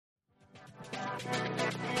Happy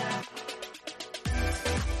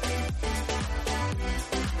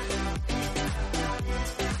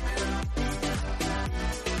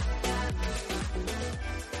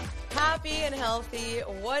and healthy.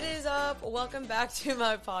 What is up? Welcome back to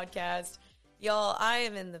my podcast. Y'all, I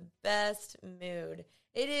am in the best mood.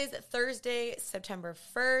 It is Thursday, September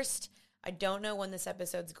 1st. I don't know when this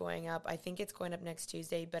episode's going up. I think it's going up next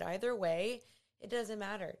Tuesday, but either way, it doesn't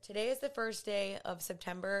matter. Today is the first day of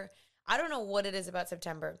September. I don't know what it is about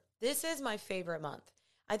September. This is my favorite month.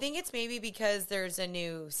 I think it's maybe because there's a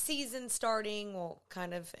new season starting. Well,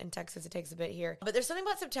 kind of in Texas, it takes a bit here. But there's something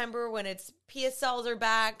about September when it's PSLs are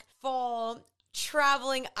back, fall,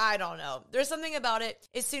 traveling, I don't know. There's something about it.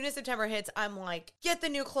 As soon as September hits, I'm like, get the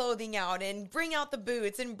new clothing out and bring out the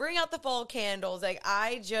boots and bring out the fall candles. Like,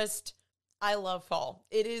 I love fall.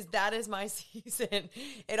 That is my season.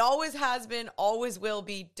 It always has been, always will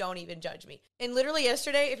be. Don't even judge me. And literally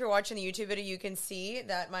yesterday, if you're watching the YouTube video, you can see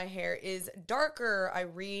that my hair is darker. I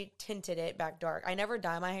re-tinted it back dark. I never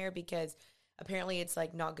dye my hair because apparently it's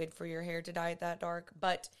like not good for your hair to dye it that dark.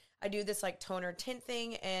 But I do this like toner tint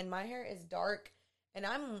thing and my hair is dark and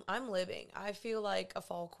I'm living. I feel like a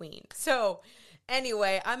fall queen. So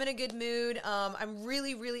anyway, I'm in a good mood. I'm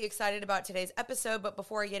really, really excited about today's episode. But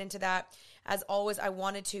before I get into that, as always, I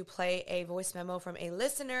wanted to play a voice memo from a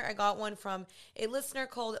listener. I got one from a listener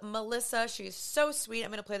called Melissa. She's so sweet. I'm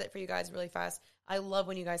going to play that for you guys really fast. I love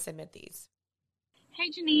when you guys submit these. Hey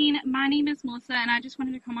Janine, my name is Melissa, and I just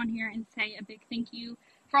wanted to come on here and say a big thank you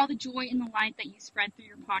for all the joy and the light that you spread through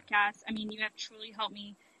your podcast. I mean, you have truly helped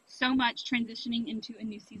me so much transitioning into a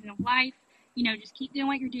new season of life. You know, just keep doing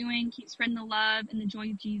what you're doing, keep spreading the love and the joy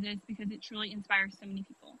of Jesus because it truly inspires so many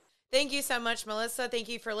people. Thank you so much, Melissa. Thank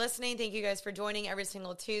you for listening. Thank you guys for joining every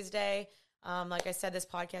single Tuesday. Like I said, this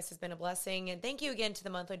podcast has been a blessing. And thank you again to the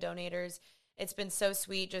monthly donators. It's been so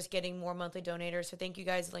sweet just getting more monthly donators. So thank you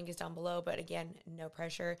guys. The link is down below. But again, no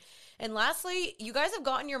pressure. And lastly, you guys have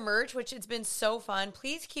gotten your merch, which it's been so fun.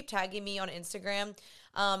 Please keep tagging me on Instagram.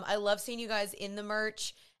 I love seeing you guys in the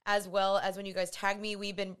merch as well as when you guys tag me.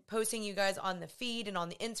 We've been posting you guys on the feed and on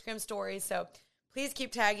the Instagram stories. So please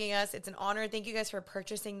keep tagging us. It's an honor. Thank you guys for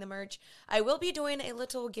purchasing the merch. I will be doing a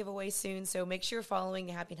little giveaway soon. So make sure you're following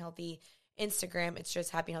Happy and Healthy Instagram. It's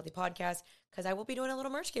just Happy and Healthy Podcast because I will be doing a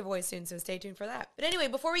little merch giveaway soon, so stay tuned for that. But anyway,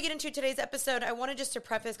 before we get into today's episode, I wanted just to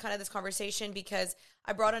preface kind of this conversation because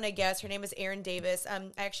I brought on a guest. Her name is Erin Davis. I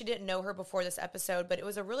actually didn't know her before this episode, but it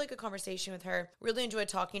was a really good conversation with her. Really enjoyed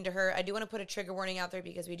talking to her. I do want to put a trigger warning out there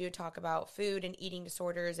because we do talk about food and eating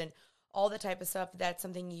disorders and all the type of stuff. That's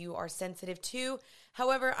something you are sensitive to.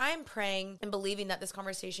 However, I'm praying and believing that this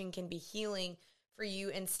conversation can be healing for you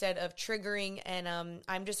instead of triggering. And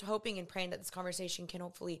I'm just hoping and praying that this conversation can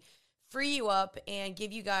hopefully free you up and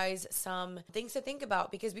give you guys some things to think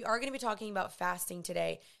about because we are going to be talking about fasting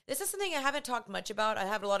today. This is something I haven't talked much about. I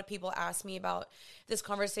have a lot of people ask me about this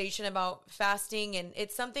conversation about fasting, and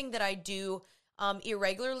it's something that I do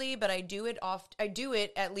irregularly, but I do it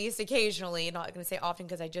at least occasionally. I'm not going to say often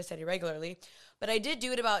because I just said irregularly, but I did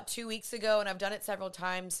do it about 2 weeks ago, and I've done it several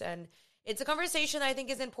times, and it's a conversation that I think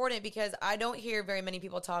is important because I don't hear very many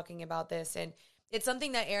people talking about this. And it's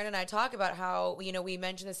something that Erin and I talk about how, you know, we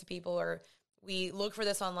mention this to people or we look for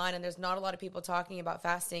this online and there's not a lot of people talking about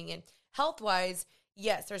fasting. And health-wise,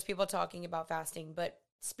 yes, there's people talking about fasting, but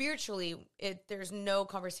spiritually, there's no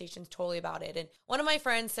conversations totally about it. And one of my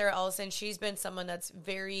friends, Sarah Ellison, she's been someone that's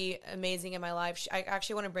very amazing in my life. I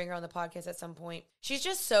actually want to bring her on the podcast at some point. She's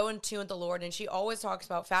just so in tune with the Lord, and she always talks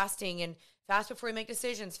about fasting and fast before you make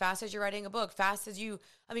decisions, fast as you're writing a book, fast as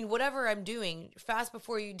whatever I'm doing, fast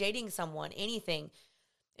before you dating someone, anything.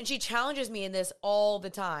 And she challenges me in this all the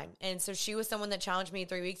time. And so she was someone that challenged me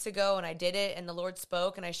 3 weeks ago, and I did it, and the Lord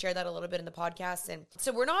spoke, and I shared that a little bit in the podcast. And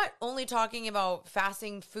so we're not only talking about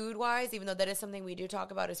fasting food-wise, even though that is something we do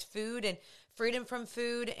talk about, is food and freedom from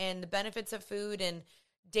food and the benefits of food and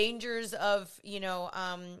dangers of,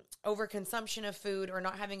 overconsumption of food or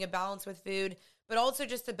not having a balance with food, but also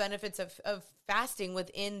just the benefits of fasting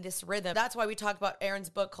within this rhythm. That's why we talk about Erin's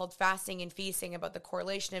book called Fasting and Feasting, about the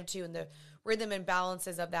correlation of two and the rhythm and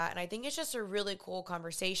balances of that. And I think it's just a really cool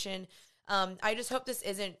conversation. I just hope this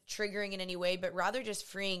isn't triggering in any way, but rather just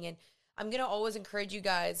freeing. And I'm going to always encourage you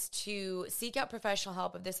guys to seek out professional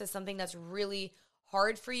help if this is something that's really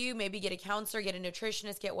hard for you. Maybe get a counselor, get a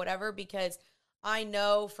nutritionist, get whatever, because I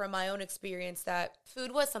know from my own experience that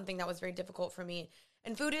food was something that was very difficult for me.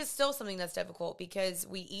 And food is still something that's difficult because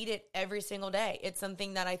we eat it every single day. It's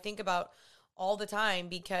something that I think about all the time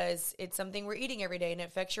because it's something we're eating every day and it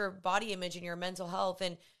affects your body image and your mental health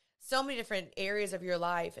and so many different areas of your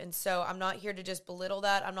life. And so I'm not here to just belittle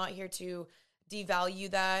that. I'm not here to devalue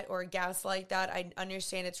that or gaslight that. I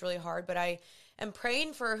understand it's really hard, but I am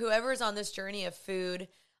praying for whoever's on this journey of food,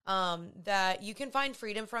 that you can find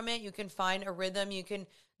freedom from it. You can find a rhythm. You can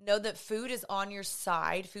know that food is on your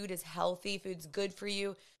side. Food is healthy. Food's good for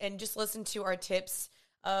you. And just listen to our tips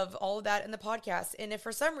of all of that in the podcast. And if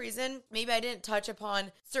for some reason, maybe I didn't touch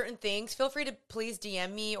upon certain things, feel free to please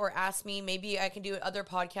DM me or ask me. Maybe I can do other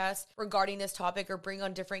podcasts regarding this topic or bring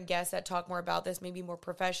on different guests that talk more about this, maybe more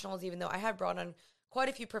professionals, even though I have brought on quite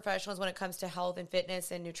a few professionals when it comes to health and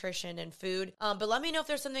fitness and nutrition and food. But let me know if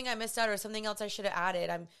there's something I missed out or something else I should have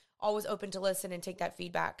added. I'm always open to listen and take that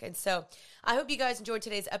feedback. And so I hope you guys enjoyed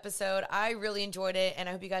today's episode. I really enjoyed it. And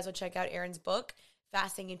I hope you guys will check out Erin's book,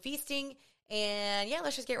 Fasting and Feasting. And yeah,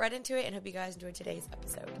 let's just get right into it and hope you guys enjoyed today's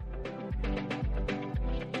episode.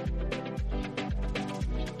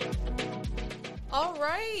 All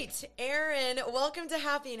right, Erin, welcome to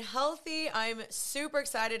Happy and Healthy. I'm super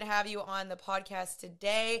excited to have you on the podcast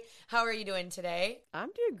today. How are you doing today? I'm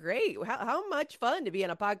doing great. How much fun to be on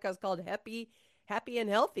a podcast called Happy and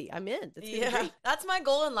Healthy. I'm in. Great. That's my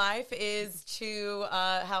goal in life, is to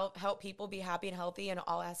help people be happy and healthy in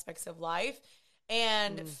all aspects of life.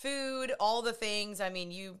 And food, all the things, I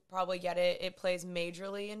mean, you probably get it. It plays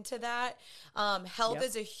majorly into that. Health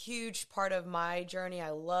is a huge part of my journey. I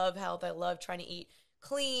love health. I love trying to eat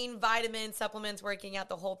clean, vitamins, supplements, working out,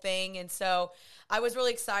 the whole thing. And so I was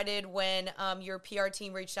really excited when your PR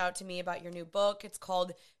team reached out to me about your new book. It's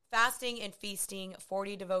called Fasting and Feasting,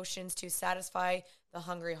 40 Devotions to Satisfy the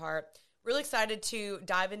Hungry Heart. Really excited to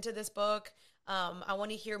dive into this book. I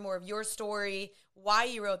want to hear more of your story, why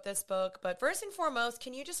you wrote this book. But first and foremost,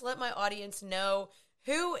 can you just let my audience know,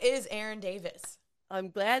 who is Erin Davis?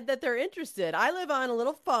 I'm glad that they're interested. I live on a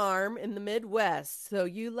little farm in the Midwest. So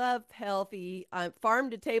you love healthy. Farm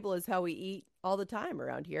to table is how we eat all the time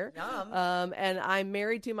around here. Yum. And I'm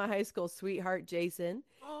married to my high school sweetheart, Jason.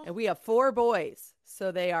 And we have 4 boys.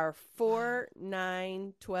 So they are 4,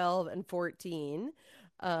 9, 12, and 14.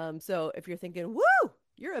 So if you're thinking, woo,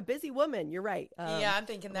 you're a busy woman. You're right. Yeah, I'm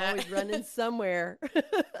thinking that. Always running somewhere.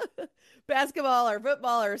 Basketball or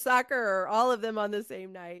football or soccer or all of them on the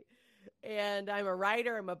same night. And I'm a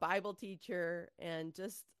writer. I'm a Bible teacher, and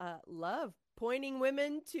just love pointing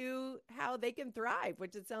women to how they can thrive,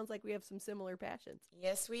 which it sounds like we have some similar passions.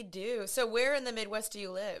 Yes, we do. So where in the Midwest do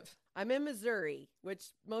you live? I'm in Missouri, which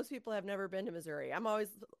most people have never been to Missouri.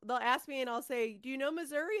 They'll ask me and I'll say, do you know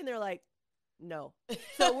Missouri? And they're like, no.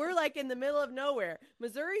 So we're like in the middle of nowhere.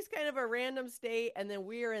 Missouri's kind of a random state, and then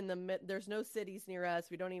we're there's no cities near us.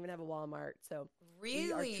 We don't even have a Walmart. So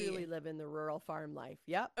we are truly living the rural farm life.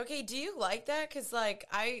 Yep. Okay, do you like that? Because like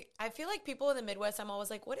I feel like people in the Midwest, I'm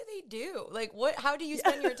always like, what do they do? Like how do you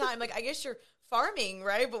spend your time? Like I guess you're farming,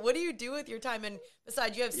 right? But what do you do with your time? And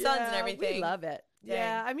besides, you have sons and everything. We love it. Dang.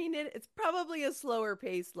 Yeah, I mean, it's probably a slower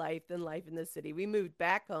paced life than life in the city. We moved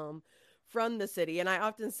back home from the city, and I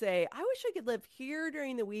often say, I wish I could live here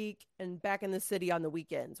during the week and back in the city on the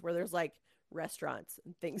weekends, where there's like restaurants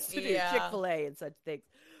and things to do, Chick-fil-A and such things.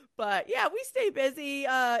 But yeah, we stay busy.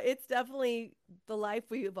 It's definitely the life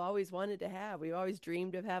we've always wanted to have. We've always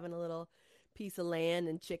dreamed of having a little piece of land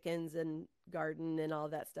and chickens and garden and all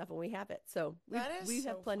that stuff, and we have it. So we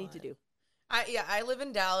have plenty to do. I live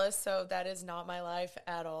in Dallas, so that is not my life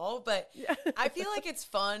at all. But I feel like it's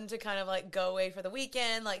fun to kind of like go away for the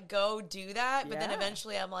weekend, like go do that. But then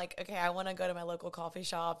eventually I'm like, okay, I want to go to my local coffee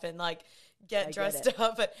shop and like get dressed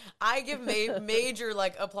up. But I give major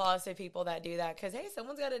like applause to people that do that, because, hey,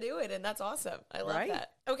 someone's got to do it. And that's awesome. I love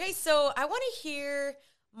that. Okay, so I want to hear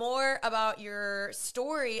more about your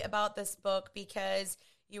story about this book, because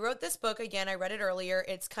you wrote this book. Again, I read it earlier.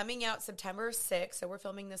 It's coming out September 6th, so we're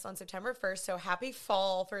filming this on September 1st, so happy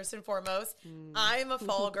fall, first and foremost. I'm a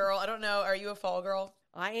fall girl. I don't know. Are you a fall girl?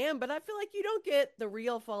 I am, but I feel like you don't get the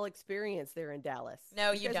real fall experience there in Dallas.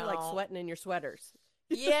 No, you guys don't. Are like sweating in your sweaters.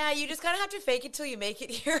 Yeah, you just kind of have to fake it till you make it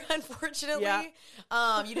here, unfortunately.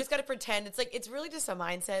 Yeah. You just got to pretend. It's really just a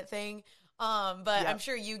mindset thing. But I'm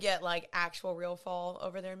sure you get like actual real fall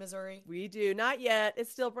over there in Missouri. We do. Not yet.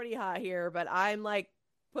 It's still pretty hot here, but I'm like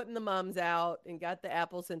putting the mums out and got the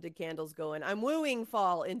apple scented candles going. I'm wooing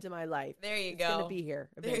fall into my life. There you go. It's going to be here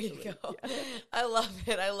eventually. There you go. Yeah. I love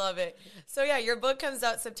it. I love it. So yeah, your book comes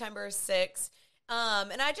out September 6th.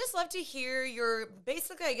 And I just love to hear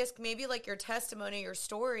basically, I guess, maybe like your testimony, your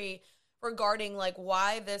story regarding like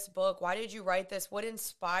why this book, why did you write this? What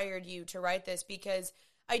inspired you to write this? Because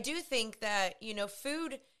I do think that,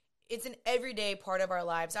 food, it's an everyday part of our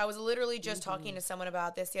lives. I was literally just talking to someone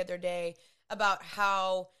about this the other day, about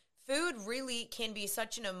how food really can be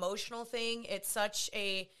such an emotional thing. It's such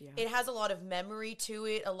it has a lot of memory to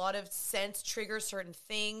it. A lot of sense triggers certain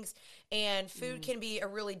things. And food can be a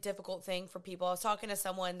really difficult thing for people. I was talking to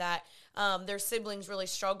someone that their siblings really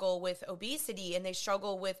struggle with obesity and they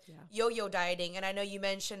struggle with yo-yo dieting. And I know you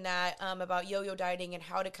mentioned that about yo-yo dieting and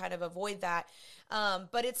how to kind of avoid that.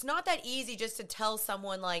 But it's not that easy just to tell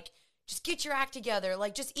someone, like, just get your act together.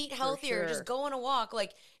 Like, just eat healthier. Just go on a walk.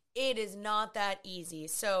 Like, it is not that easy.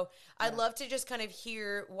 So I'd love to just kind of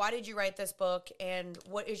hear, why did you write this book and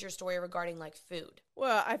what is your story regarding like food?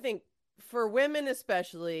 Well, I think for women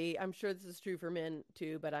especially, I'm sure this is true for men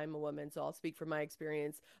too, but I'm a woman, so I'll speak from my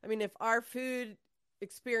experience. I mean, if our food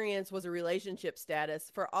experience was a relationship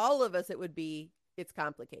status, for all of us, it would be, it's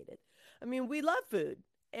complicated. I mean, we love food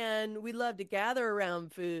and we love to gather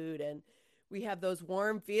around food, and we have those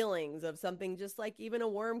warm feelings of something, just like even a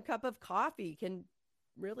warm cup of coffee can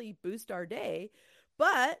really boost our day.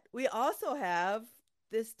 But we also have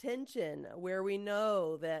this tension where we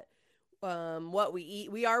know that what we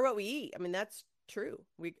eat, we are what we eat. I mean, that's true.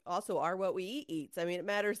 We also are what we eat eats. I mean, it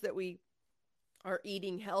matters that we are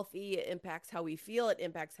eating healthy. It impacts how we feel. It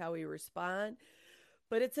impacts how we respond.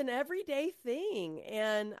 But it's an everyday thing.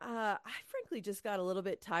 And I frankly just got a little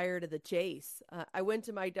bit tired of the chase. I went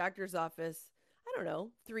to my doctor's office, I don't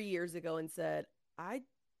know, 3 years ago and said, I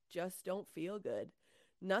just don't feel good.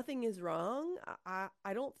 Nothing is wrong.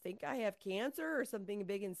 I don't think I have cancer or something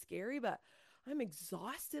big and scary, but I'm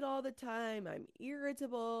exhausted all the time. I'm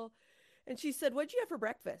irritable. And she said, what'd you have for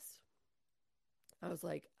breakfast? I was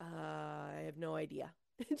like, I have no idea.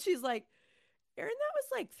 And she's like, Erin, that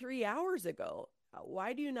was like 3 hours ago.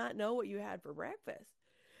 Why do you not know what you had for breakfast?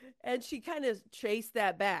 And she kind of chased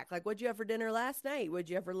that back. Like, what'd you have for dinner last night? What'd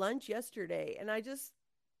you have for lunch yesterday? And I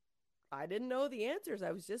didn't know the answers.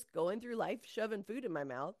 I was just going through life, shoving food in my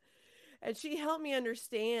mouth. And she helped me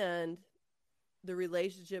understand the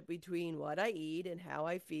relationship between what I eat and how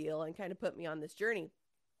I feel, and kind of put me on this journey.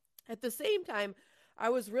 At the same time, I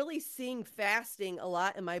was really seeing fasting a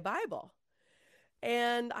lot in my Bible.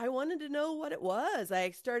 And I wanted to know what it was. I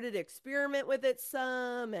started to experiment with it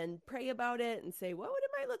some and pray about it and say, what would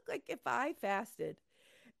it might look like if I fasted?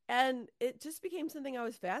 And it just became something I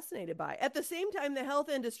was fascinated by. At the same time, the health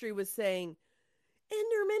industry was saying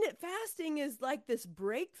intermittent fasting is like this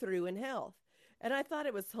breakthrough in health. And I thought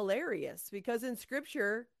it was hilarious because in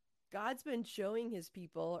scripture, God's been showing his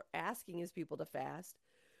people, or asking his people to fast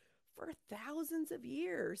for thousands of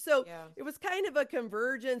years. So it was kind of a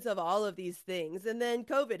convergence of all of these things. And then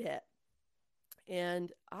COVID hit.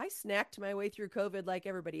 And I snacked my way through COVID like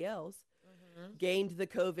everybody else. Gained the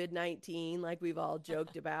COVID-19 like we've all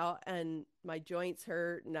joked about, and my joints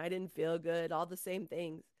hurt and I didn't feel good, all the same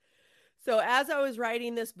things. So as I was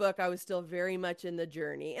writing this book, I was still very much in the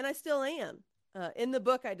journey, and I still am. In the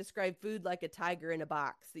book, I describe food like a tiger in a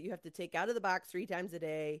box that you have to take out of the box 3 times a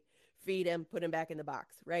day, feed him, put him back in the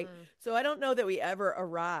box, right? So I don't know that we ever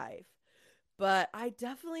arrive, but I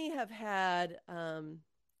definitely have had a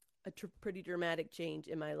pretty dramatic change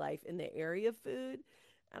in my life in the area of food.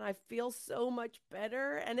 And I feel so much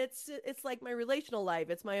better. And it's like my relational life.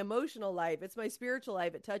 It's my emotional life. It's my spiritual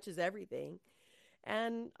life. It touches everything.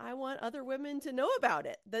 And I want other women to know about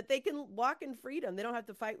it, that they can walk in freedom. They don't have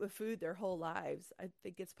to fight with food their whole lives. I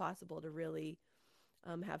think it's possible to really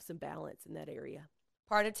have some balance in that area.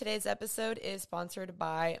 Part of today's episode is sponsored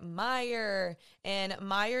by Meijer. And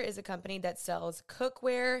Meijer is a company that sells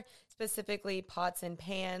cookware, specifically pots and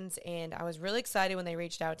pans. And I was really excited when they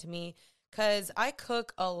reached out to me, because I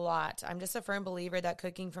cook a lot. I'm just a firm believer that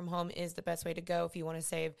cooking from home is the best way to go if you want to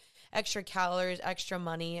save extra calories, extra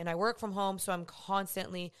money. And I work from home, so I'm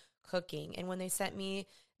constantly cooking. And when they sent me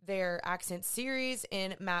their accent series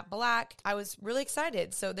in matte black, I was really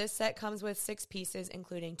excited. So this set comes with 6 pieces,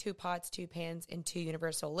 including 2 pots, 2 pans, and 2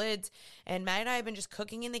 universal lids. And Matt and I have been just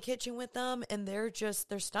cooking in the kitchen with them, and they're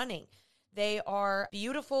stunning. They are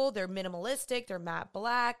beautiful. They're minimalistic. They're matte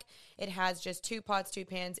black. It has just 2 pots, 2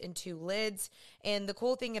 pans, and 2 lids. And the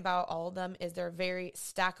cool thing about all of them is they're very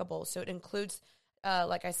stackable. So it includes,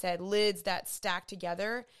 like I said, lids that stack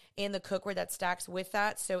together and the cookware that stacks with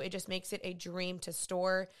that. So it just makes it a dream to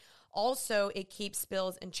store. Also, it keeps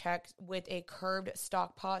spills in check with a curved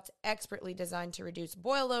stock pot, expertly designed to reduce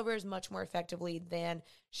boilovers much more effectively than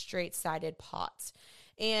straight-sided pots.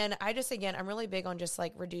 And I'm really big on just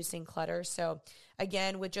like reducing clutter. So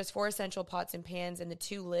again, with just 4 essential pots and pans and the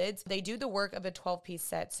 2 lids, they do the work of a 12-piece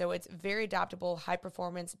set. So it's very adaptable, high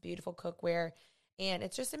performance, beautiful cookware, and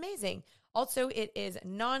it's just amazing. Also, it is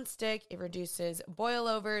nonstick, it reduces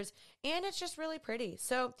boilovers, and it's just really pretty.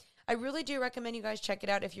 So I really do recommend you guys check it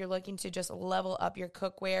out if you're looking to just level up your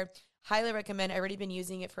cookware. Highly recommend. I've already been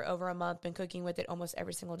using it for over a month, been cooking with it almost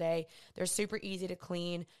every single day. They're super easy to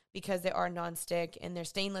clean because they are nonstick and they're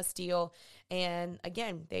stainless steel. And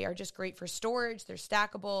again, they are just great for storage. They're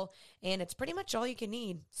stackable and it's pretty much all you can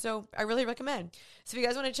need. So I really recommend. So if you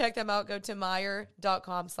guys want to check them out, go to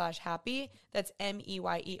meijer.com/happy. That's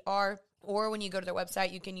MEYER. Or when you go to their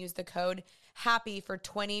website, you can use the code HAPPY for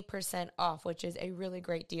 20% off, which is a really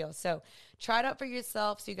great deal. So try it out for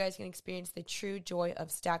yourself so you guys can experience the true joy of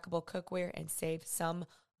stackable cookware and save some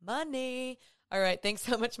money. All right. Thanks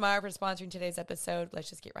so much, Meijer, for sponsoring today's episode. Let's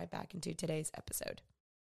just get right back into today's episode.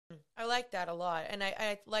 I like that a lot. And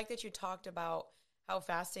I like that you talked about how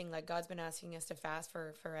fasting, like God's been asking us to fast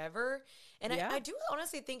for forever. And I do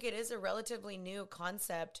honestly think it is a relatively new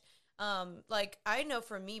concept. Like I know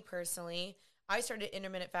for me personally, I started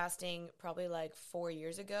intermittent fasting probably like 4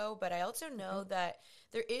 years ago, but I also know that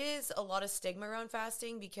there is a lot of stigma around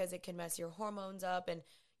fasting because it can mess your hormones up. And,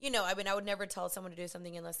 you know, I mean, I would never tell someone to do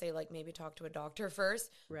something unless they like maybe talk to a doctor first.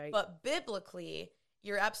 Right. But biblically,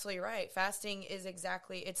 you're absolutely right. Fasting is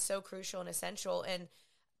it's so crucial and essential. And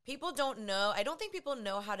people don't know, I don't think people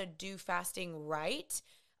know how to do fasting right,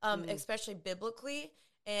 especially biblically.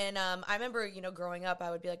 And I remember, you know, growing up,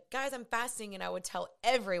 I would be like, guys, I'm fasting. And I would tell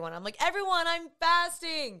everyone, I'm like, everyone, I'm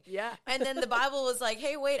fasting. Yeah. And then the Bible was like,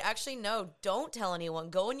 hey, wait, actually, no, don't tell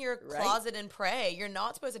anyone. Go in your closet and pray. You're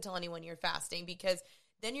not supposed to tell anyone you're fasting because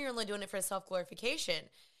then you're only doing it for self-glorification.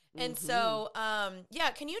 And so,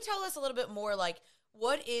 can you tell us a little bit more, like,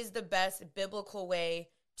 what is the best biblical way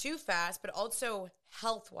to fast, but also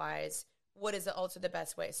health-wise, what is also the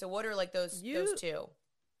best way? So what are like those two?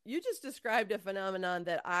 You just described a phenomenon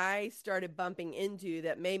that I started bumping into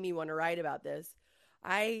that made me want to write about this.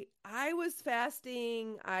 I was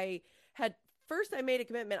fasting. I made a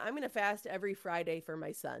commitment. I'm going to fast every Friday for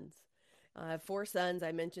my sons. I have 4 sons.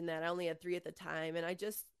 I mentioned that. I only had 3 at the time. And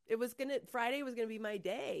Friday was going to be my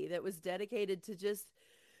day that was dedicated to just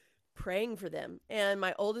praying for them. And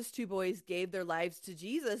my oldest 2 boys gave their lives to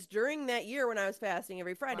Jesus during that year when I was fasting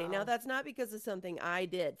every Friday. Wow. Now, that's not because of something I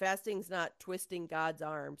did. Fasting's not twisting God's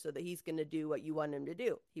arm so that he's going to do what you want him to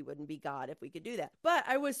do. He wouldn't be God if we could do that. But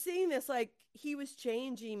I was seeing this, like, he was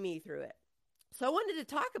changing me through it. So I wanted to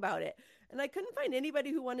talk about it. And I couldn't find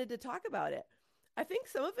anybody who wanted to talk about it. I think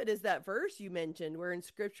some of it is that verse you mentioned where in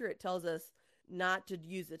scripture it tells us not to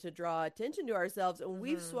use it to draw attention to ourselves. And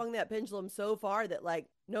we've swung that pendulum so far that like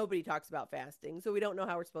nobody talks about fasting. So we don't know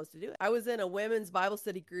how we're supposed to do it. I was in a women's Bible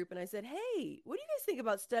study group and I said, hey, what do you guys think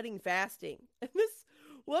about studying fasting? And this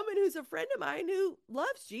woman who's a friend of mine who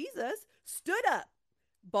loves Jesus stood up,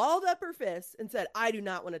 balled up her fists and said, I do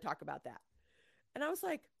not want to talk about that. And I was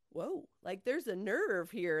like, whoa, like there's a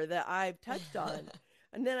nerve here that I've touched on.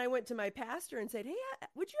 And then I went to my pastor and said, hey,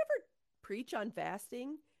 would you ever preach on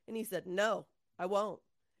fasting? And he said, no, I won't.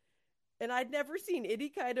 And I'd never seen any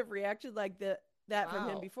kind of reaction like that from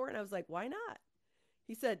him before. And I was like, why not?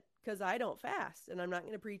 He said, because I don't fast and I'm not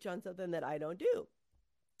going to preach on something that I don't do.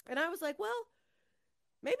 And I was like, well,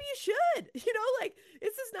 maybe you should, like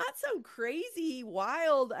this is not some crazy,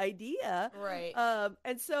 wild idea. Right.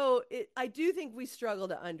 And so I do think we struggle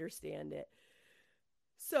to understand it.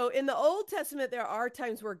 So in the Old Testament, there are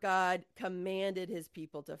times where God commanded his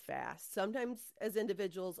people to fast, sometimes as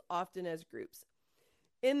individuals, often as groups.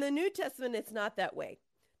 In the New Testament, it's not that way.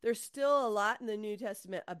 There's still a lot in the New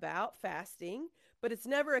Testament about fasting, but it's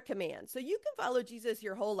never a command. So you can follow Jesus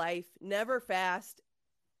your whole life, never fast,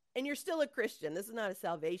 and you're still a Christian. This is not a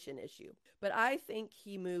salvation issue. But I think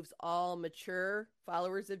he moves all mature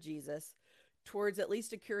followers of Jesus towards at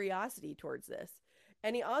least a curiosity towards this.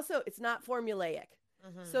 And it's not formulaic.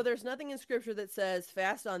 So there's nothing in scripture that says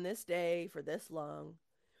fast on this day for this long.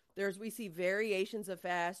 We see variations of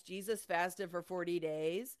fast. Jesus fasted for 40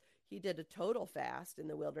 days. He did a total fast in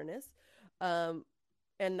the wilderness. And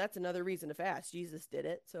that's another reason to fast. Jesus did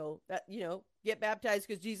it. So that, get baptized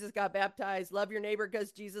because Jesus got baptized. Love your neighbor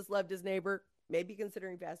because Jesus loved his neighbor. Maybe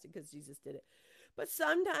considering fasting because Jesus did it. But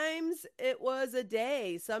sometimes it was a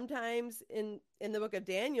day. Sometimes in the book of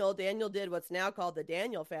Daniel did what's now called the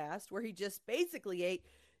Daniel fast, where he just basically ate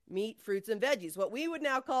meat, fruits, and veggies, what we would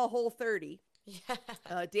now call Whole30.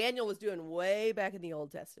 Yeah. Daniel was doing way back in the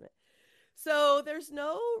Old Testament. So there's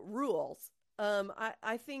no rules.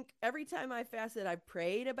 I think every time I fasted, I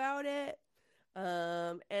prayed about it.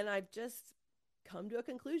 And I've just come to a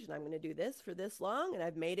conclusion. I'm going to do this for this long, and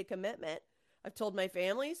I've made a commitment. I've told my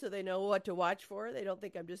family so they know what to watch for. They don't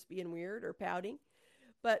think I'm just being weird or pouting.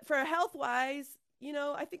 But for health-wise,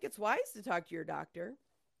 I think it's wise to talk to your doctor.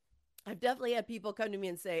 I've definitely had people come to me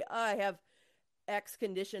and say, I have X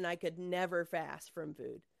condition. I could never fast from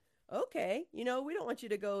food. Okay. We don't want you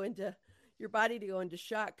to go into your body to go into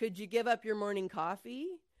shock. Could you give up your morning coffee?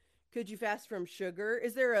 Could you fast from sugar?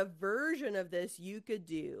 Is there a version of this you could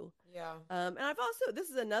do? Yeah. And I've also, this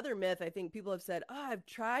is another myth. I think people have said, oh, I've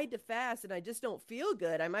tried to fast and I just don't feel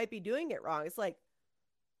good. I might be doing it wrong. It's like,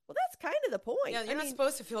 well, that's kind of the point. Yeah, you're not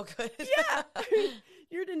supposed to feel good. Yeah.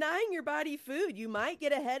 You're denying your body food. You might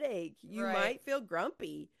get a headache. You might feel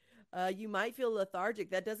grumpy. You might feel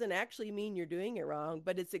lethargic. That doesn't actually mean you're doing it wrong,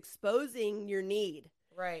 but it's exposing your need.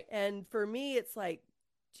 Right. And for me, it's like,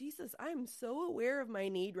 Jesus, I'm so aware of my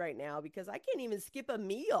need right now because I can't even skip a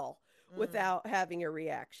meal without having a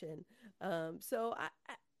reaction. So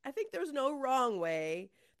I think there's no wrong way.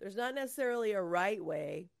 There's not necessarily a right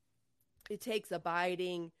way. It takes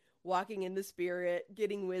abiding, walking in the Spirit,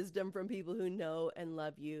 getting wisdom from people who know and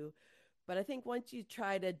love you. But I think once you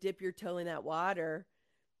try to dip your toe in that water,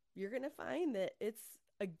 you're going to find that it's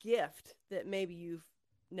a gift that maybe you've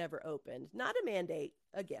never opened. Not a mandate,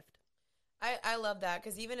 a gift. I love that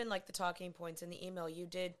because even in like the talking points in the email, you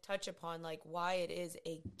did touch upon like why it is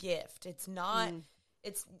a gift. It's not,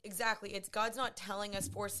 it's God's not telling us,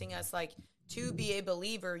 forcing us like to be a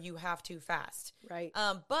believer, you have to fast. Right.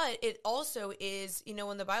 But it also is, you know,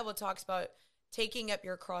 when the Bible talks about taking up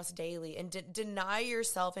your cross daily and deny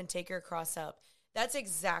yourself and take your cross up, that's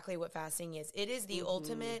exactly what fasting is. It is the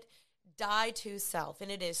ultimate die to self.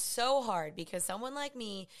 And it is so hard because someone like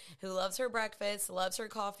me who loves her breakfast, loves her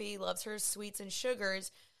coffee, loves her sweets and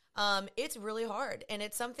sugars, it's really hard. And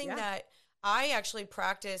it's something that I actually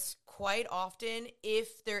practice quite often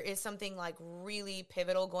if there is something like really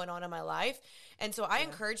pivotal going on in my life. And so I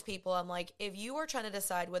encourage people, I'm like, if you are trying to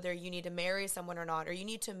decide whether you need to marry someone or not, or you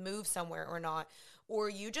need to move somewhere or not, or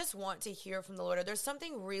you just want to hear from the Lord, or there's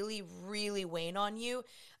something really, really weighing on you,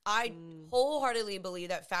 I wholeheartedly believe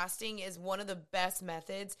that fasting is one of the best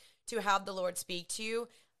methods to have the Lord speak to you.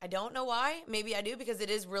 I don't know why. Maybe I do because it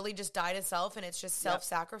is really just die to self and it's just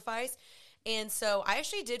self-sacrifice. And so I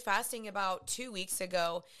actually did fasting about 2 weeks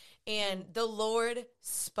ago, and the Lord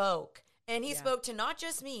spoke. And he spoke to not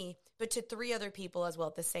just me, but to 3 other people as well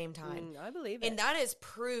at the same time. I believe it. And that is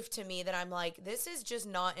proof to me that I'm like, this is just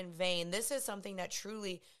not in vain. This is something that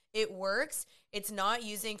truly, it works. It's not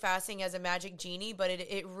using fasting as a magic genie, but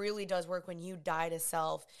it really does work when you die to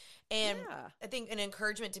self. And I think an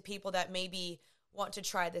encouragement to people that maybe want to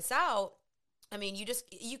try this out, I mean,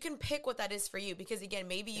 you can pick what that is for you because, again,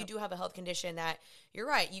 maybe you do have a health condition that you're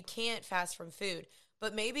right, you can't fast from food.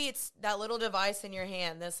 But maybe it's that little device in your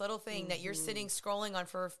hand, this little thing that you're sitting scrolling on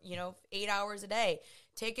for, 8 hours a day.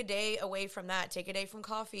 Take a day away from that. Take a day from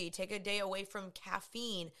coffee. Take a day away from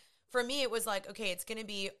caffeine. For me, it was like, okay, it's going to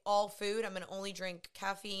be all food. I'm going to only drink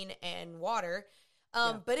caffeine and water.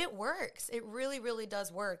 But it works. It really, really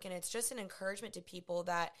does work. And it's just an encouragement to people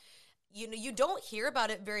that, you don't hear about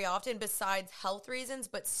it very often besides health reasons,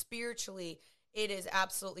 but spiritually, it is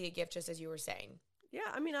absolutely a gift, just as you were saying. Yeah,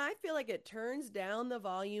 I mean, I feel like it turns down the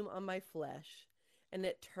volume on my flesh and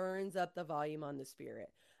it turns up the volume on the spirit.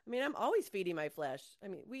 I mean, I'm always feeding my flesh. I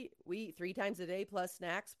mean, we eat 3 times a day plus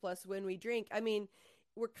snacks plus when we drink. I mean,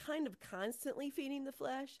 we're kind of constantly feeding the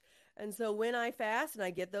flesh. And so when I fast and I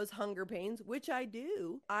get those hunger pains, which I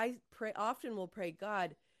do, I often will pray,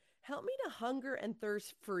 God, help me to hunger and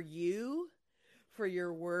thirst for you, for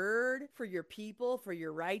your word, for your people, for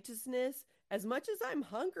your righteousness, as much as I'm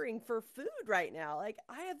hungering for food right now. Like,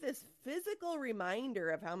 I have this physical reminder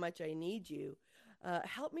of how much I need you.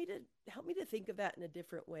 Help me to think of that in a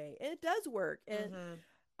different way. And it does work. And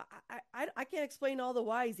I can't explain all the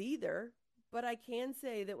whys either, but I can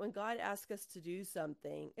say that when God asks us to do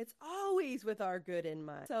something, it's always with our good in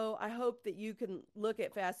mind. So I hope that you can look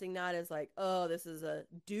at fasting not as like, oh, this is a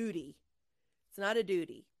duty. It's not a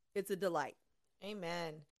duty. It's a delight.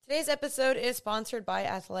 Amen. Today's episode is sponsored by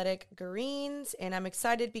Athletic Greens, and I'm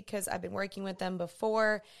excited because I've been working with them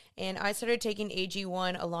before, and I started taking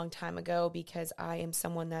AG1 a long time ago because I am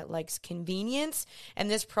someone that likes convenience, and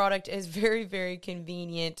this product is very, very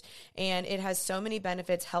convenient, and it has so many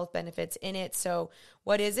benefits, health benefits in it. So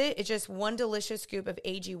what is it? It's just 1 delicious scoop of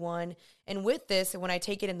AG1, and with this, when I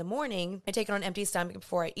take it in the morning, I take it on an empty stomach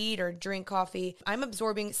before I eat or drink coffee. I'm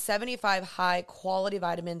absorbing 75 high-quality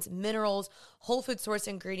vitamins, minerals, whole food source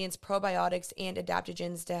ingredients, probiotics, and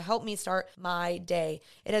adaptogens to help me start my day.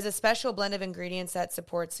 It has a special blend of ingredients that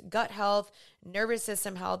supports gut health, nervous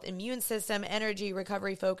system health, immune system, energy,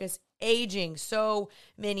 recovery, focus, aging, so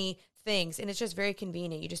many things. And it's just very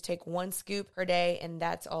convenient. You just take 1 scoop per day, and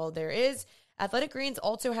that's all there is. Athletic Greens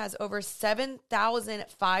also has over 7,000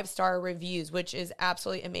 5-star reviews, which is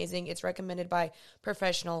absolutely amazing. It's recommended by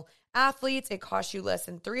professional athletes. It costs you less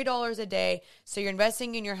than $3 a day. So you're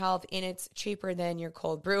investing in your health, and it's cheaper than your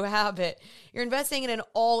cold brew habit. You're investing in an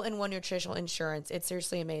all-in-one nutritional insurance. It's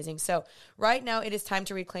seriously amazing. So right now it is time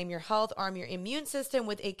to reclaim your health, arm your immune system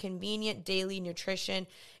with a convenient daily nutrition.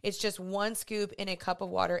 It's just one scoop in a cup of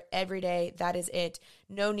water every day. That is it.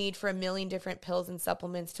 No need for a million different pills and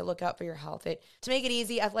supplements to look out for your health. To make it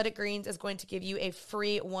easy, Athletic Greens is going to give you a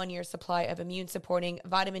free 1-year supply of immune-supporting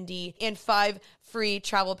vitamin D and 5 free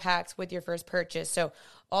travel packs with your first purchase. So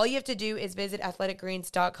all you have to do is visit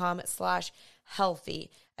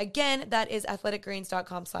athleticgreens.com/healthy. Again, that is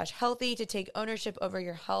athleticgreens.com/healthy to take ownership over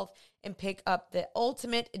your health and pick up the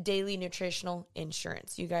ultimate daily nutritional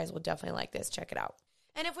insurance. You guys will definitely like this. Check it out.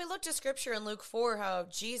 And if we look to scripture in Luke 4, how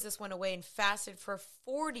Jesus went away and fasted for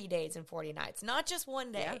 40 days and 40 nights, not just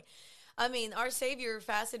one day. Yeah. I mean, our Savior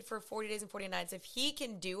fasted for 40 days and 40 nights. If he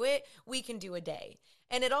can do it, we can do a day.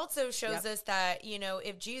 And it also shows us that, you know,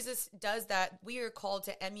 if Jesus does that, we are called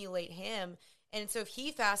to emulate him. And so if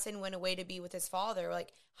he fasted and went away to be with his Father,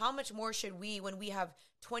 like, how much more should we, when we have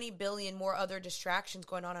 20 billion more other distractions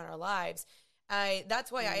going on in our lives?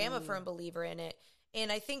 That's why I am a firm believer in it. And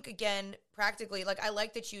I think, again, practically, like, I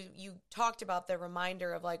like that you talked about the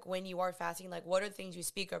reminder of, like, when you are fasting, like, what are the things you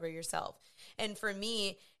speak over yourself? And for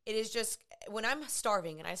me, it is just when I'm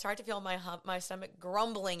starving and I start to feel my stomach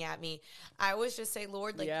grumbling at me, I always just say,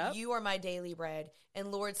 Lord, like, you are my daily bread,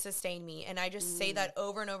 and Lord, sustain me. And I just say that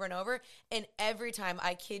over and over and over. And every time,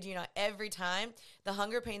 I kid you not, every time the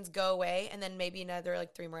hunger pains go away, and then maybe another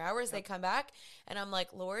like 3 more hours, they come back. And I'm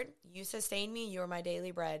like, Lord, you sustain me. You are my daily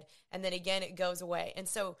bread. And then again, it goes away. And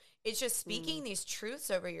so it's just speaking these truths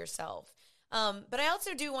over yourself. But I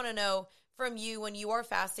also do want to know from you, when you are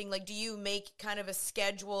fasting, like, do you make kind of a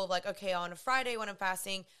schedule of like, okay, on a Friday when I'm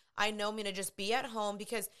fasting, I know I'm going to just be at home?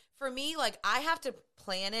 Because for me, like, I have to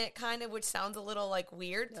plan it kind of, which sounds a little like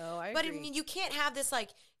weird. No, I but agree. I mean, you can't have this like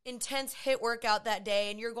intense HIIT workout that day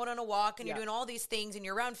and you're going on a walk and you're doing all these things and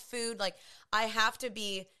you're around food. Like, I have to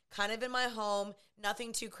be kind of in my home,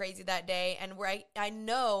 nothing too crazy that day. And where I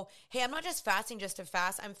know, hey, I'm not just fasting just to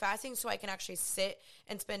fast. I'm fasting so I can actually sit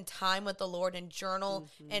and spend time with the Lord and journal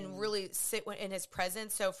and really sit in his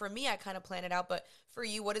presence. So for me, I kind of plan it out. But for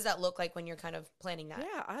you, what does that look like when you're kind of planning that?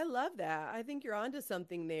 Yeah, I love that. I think you're onto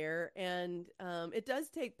something there. And it does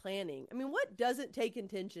take planning. I mean, what doesn't take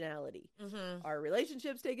intentionality? Our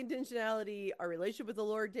relationships take intentionality. Our relationship with the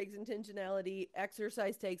Lord takes intentionality.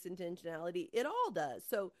 Exercise takes intentionality. It all does.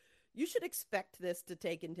 So you should expect this to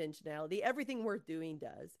take intentionality. Everything worth doing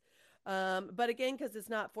does. But again, because it's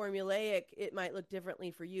not formulaic, it might look differently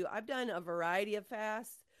for you. I've done a variety of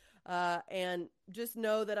fasts. And just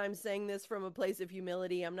know that I'm saying this from a place of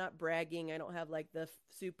humility. I'm not bragging. I don't have like the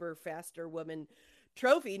super faster woman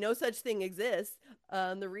trophy. No such thing exists.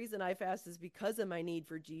 The reason I fast is because of my need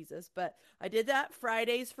for Jesus. But I did that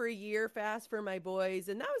Fridays for a year fast for my boys.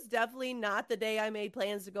 And that was definitely not the day I made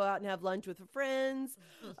plans to go out and have lunch with friends,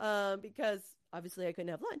 because obviously I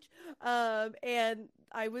couldn't have lunch. And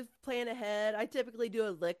I would plan ahead. I typically do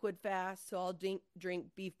a liquid fast. So I'll drink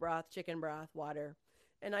beef broth, chicken broth, water.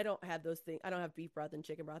 And I don't have those things. I don't have beef broth and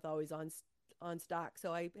chicken broth always on stock.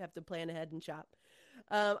 So I have to plan ahead and shop.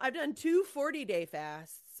 I've done 2 40-day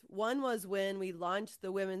fasts. One was when we launched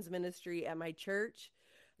the women's ministry at my church.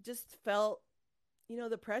 Just felt,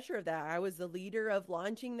 the pressure of that. I was the leader of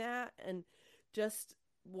launching that and just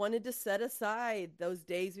wanted to set aside those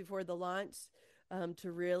days before the launch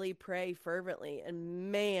to really pray fervently.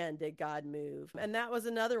 And man, did God move. And that was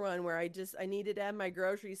another one where I needed to have my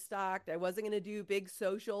groceries stocked. I wasn't going to do big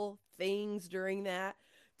social things during that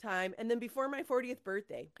time. And then before my 40th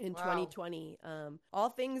birthday in 2020, all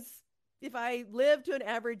things, if I lived to an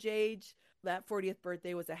average age, that 40th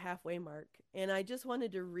birthday was a halfway mark. And I just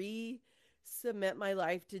wanted to resubmit my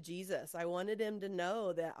life to Jesus. I wanted him to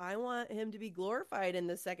know that I want him to be glorified in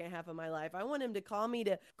the second half of my life. I want him to call me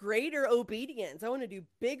to greater obedience. I want to do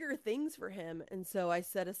bigger things for him. And so I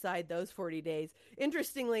set aside those 40 days.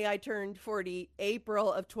 Interestingly, I turned 40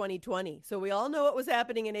 April of 2020. So we all know what was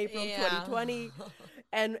happening in April of 2020.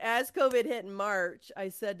 And as COVID hit in March, I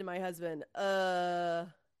said to my husband,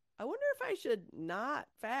 I wonder if I should not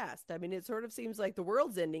fast. I mean, it sort of seems like the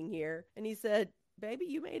world's ending here. And he said, baby,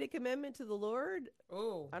 you made a commitment to the Lord.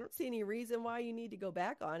 Oh, I don't see any reason why you need to go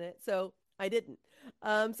back on it. So I didn't.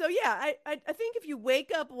 I think if you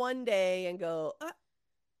wake up one day and go,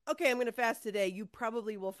 okay, I'm going to fast today, you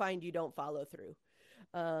probably will find you don't follow through.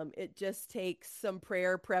 It just takes some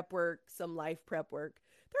prayer prep work, some life prep work.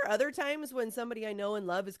 There are other times when somebody I know and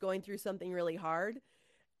love is going through something really hard.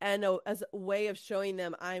 And as a way of showing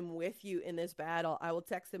them I'm with you in this battle, I will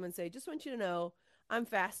text them and say, just want you to know, I'm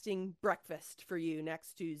fasting breakfast for you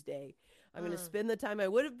next Tuesday. I'm going to Mm. spend the time I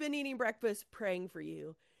would have been eating breakfast praying for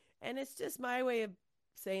you. And it's just my way of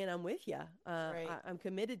saying I'm with you. Right. I'm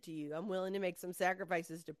committed to you. I'm willing to make some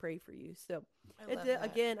sacrifices to pray for you. So I love that.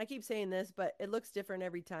 again, I keep saying this, but it looks different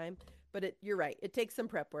every time. But you're right. It takes some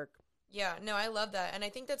prep work. Yeah, no, I love that. And I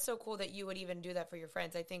think that's so cool that you would even do that for your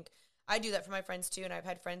friends. I think I do that for my friends too, and I've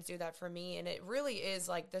had friends do that for me. And it really is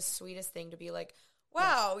like the sweetest thing to be like,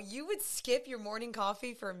 wow, you would skip your morning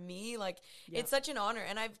coffee for me. Like, it's such an honor.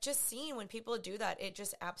 And I've just seen when people do that, it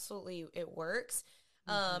just absolutely, it works.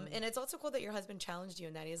 And it's also cool that your husband challenged you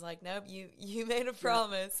in that. He's like, nope, you made a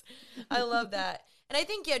promise. I love that. And I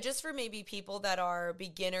think, yeah, just for maybe people that are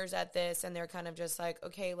beginners at this and they're kind of just like,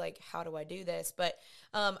 okay, like, how do I do this? But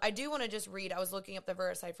I do want to just read. I was looking up the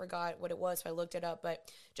verse. I forgot what it was, so I looked it up. But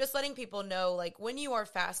just letting people know, like, when you are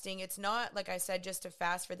fasting, it's not, like I said, just to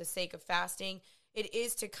fast for the sake of fasting. It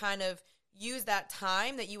is to kind of use that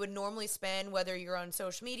time that you would normally spend, whether you're on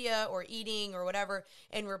social media or eating or whatever,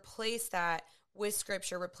 and replace that with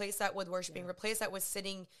scripture, replace that with worshiping, replace that with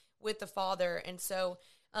sitting with the Father. And so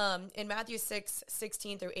in Matthew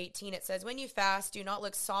 6:16 through 18, it says, when you fast, do not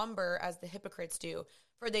look somber as the hypocrites do,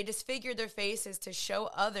 for they disfigure their faces to show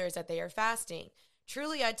others that they are fasting.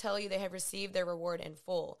 Truly, I tell you, they have received their reward in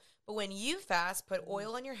full. But when you fast, put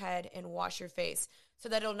oil on your head and wash your face, so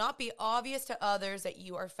that it'll not be obvious to others that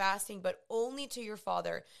you are fasting, but only to your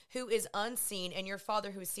Father who is unseen, and your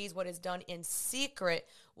Father who sees what is done in secret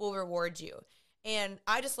will reward you. And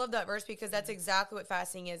I just love that verse because that's exactly what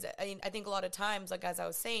fasting is. I mean, I think a lot of times, like as I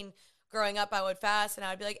was saying, growing up, I would fast and I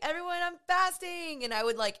would be like, everyone, I'm fasting. And I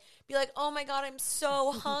would like be like, oh my God, I'm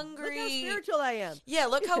so hungry. Look how spiritual I am. Yeah,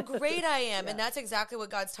 look how great I am. And that's exactly what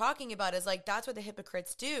God's talking about is like, that's what the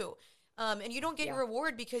hypocrites do. And you don't get your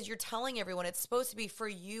reward because you're telling everyone it's supposed to be for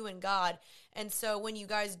you and God. And so when you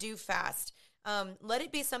guys do fast, let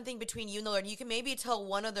it be something between you and the Lord. You can maybe tell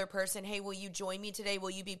one other person, hey, will you join me today?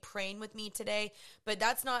 Will you be praying with me today? But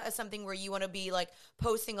that's not something where you want to be like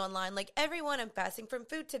posting online, like, everyone, I'm fasting from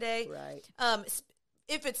food today. Right.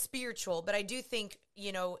 If it's spiritual, but I do think,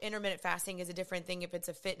 intermittent fasting is a different thing. If it's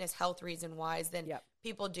a fitness, health reason wise, then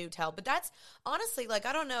people do tell. But that's honestly, like,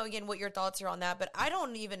 I don't know, again, what your thoughts are on that, but I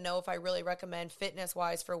don't even know if I really recommend fitness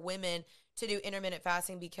wise for women to do intermittent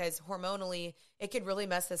fasting because hormonally it could really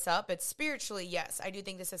mess this up. But spiritually, yes, I do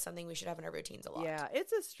think this is something we should have in our routines a lot. Yeah,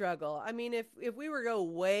 it's a struggle. I mean, if we were to go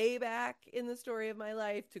way back in the story of my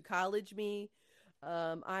life to college me,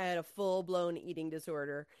 I had a full-blown eating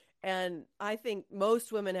disorder. And I think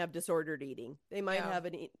most women have disordered eating. They might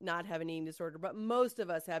not have an eating disorder, but most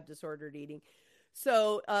of us have disordered eating.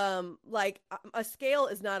 So, a scale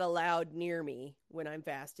is not allowed near me when I'm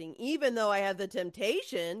fasting, even though I have the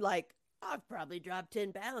temptation, like, I've probably dropped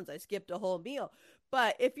 10 pounds. I skipped a whole meal.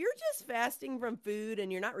 But if you're just fasting from food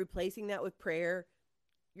and you're not replacing that with prayer,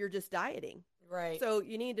 you're just dieting. Right. So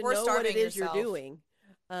you need to Or know what it is yourself. you're doing.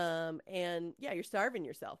 You're starving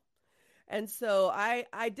yourself. And so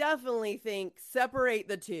I definitely think separate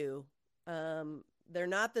the two. They're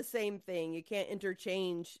not the same thing. You can't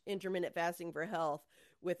interchange intermittent fasting for health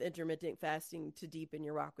with intermittent fasting to deepen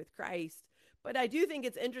your walk with Christ. But I do think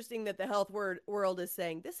it's interesting that the health world is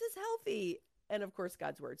saying this is healthy. And of course,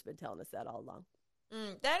 God's word's been telling us that all along.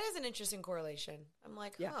 That is an interesting correlation. I'm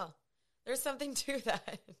like, there's something to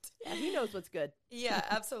that. Yeah, he knows what's good. Yeah,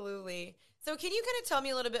 absolutely. So can you kind of tell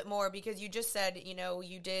me a little bit more, because you just said,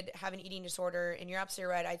 you did have an eating disorder, and you're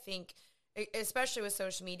absolutely right. I think, especially with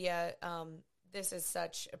social media, this is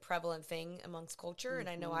such a prevalent thing amongst culture, and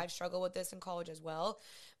I know I've struggled with this in college as well.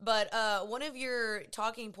 But one of your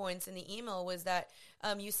talking points in the email was that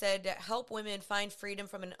you said help women find freedom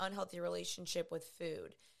from an unhealthy relationship with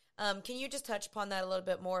food. Can you just touch upon that a little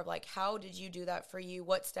bit more of like, how did you do that for you?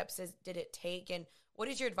 What steps did it take? And what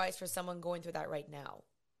is your advice for someone going through that right now?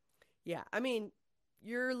 Yeah, I mean,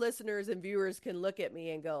 your listeners and viewers can look at me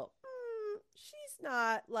and go, she's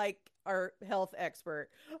not like our health expert.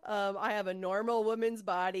 I have a normal woman's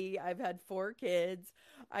body. I've had 4 kids.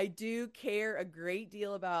 I do care a great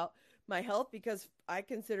deal about my health because I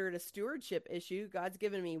consider it a stewardship issue. God's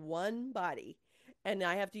given me one body, and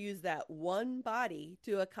I have to use that one body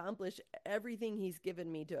to accomplish everything he's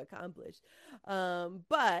given me to accomplish.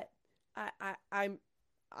 But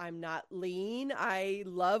I'm not lean. I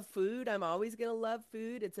love food. I'm always going to love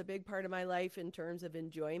food. It's a big part of my life in terms of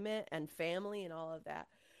enjoyment and family and all of that.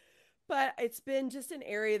 But it's been just an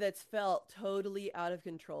area that's felt totally out of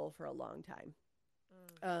control for a long time.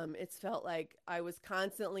 It's felt like I was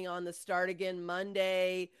constantly on the start again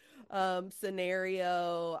Monday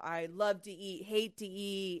scenario. I love to eat, hate to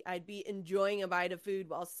eat. I'd be enjoying a bite of food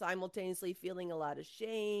while simultaneously feeling a lot of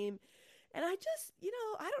shame. And I just,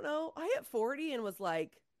 I don't know. I hit 40 and was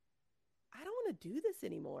like, I don't want to do this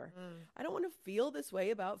anymore. I don't want to feel this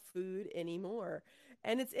way about food anymore.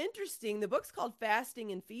 And it's interesting. The book's called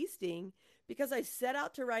Fasting and Feasting because I set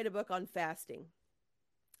out to write a book on fasting.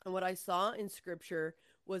 And what I saw in scripture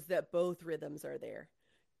was that both rhythms are there.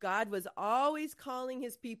 God was always calling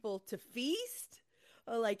his people to feast,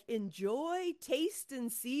 like enjoy, taste,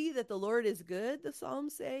 and see that the Lord is good, the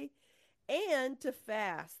Psalms say, and to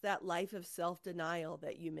fast, that life of self-denial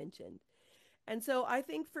that you mentioned. And so I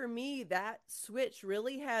think for me, that switch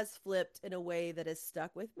really has flipped in a way that has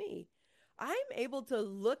stuck with me. I'm able to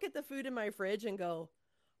look at the food in my fridge and go,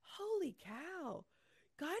 holy cow,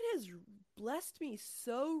 God has blessed me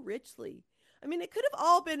so richly. I mean, it could have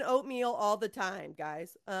all been oatmeal all the time,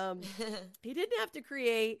 guys. He didn't have to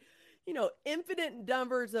create, infinite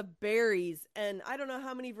numbers of berries and I don't know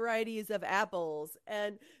how many varieties of apples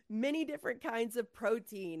and many different kinds of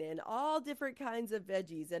protein and all different kinds of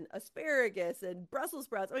veggies and asparagus and Brussels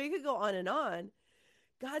sprouts. I mean, you could go on and on.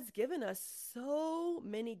 God's given us so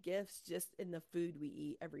many gifts just in the food we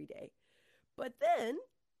eat every day. But then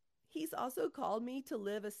he's also called me to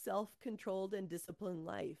live a self-controlled and disciplined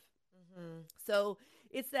life. So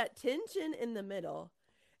it's that tension in the middle.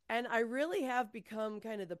 And I really have become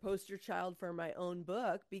kind of the poster child for my own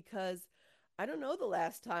book because I don't know the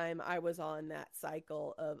last time I was on that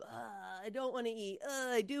cycle of, I don't want to eat.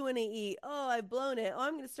 I do want to eat. Oh, I've blown it. Oh,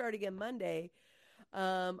 I'm going to start again Monday.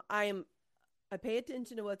 I pay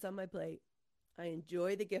attention to what's on my plate. I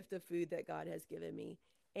enjoy the gift of food that God has given me.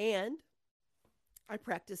 And I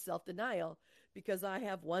practice self-denial because I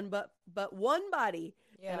have one but one body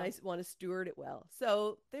and I want to steward it well.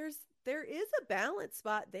 So there is a balance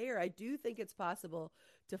spot there. I do think it's possible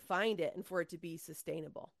to find it and for it to be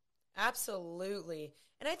sustainable. Absolutely.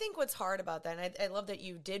 And I think what's hard about that, and I love that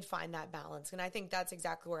you did find that balance, and I think that's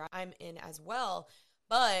exactly where I'm in as well,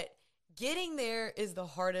 but getting there is the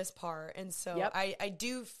hardest part. And so Yep.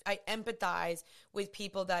 I empathize with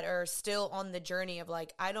people that are still on the journey of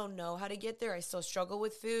like, I don't know how to get there. I still struggle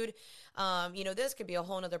with food. This could be a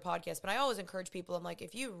whole nother podcast, but I always encourage people. I'm like,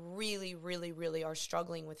 if you really, really, really are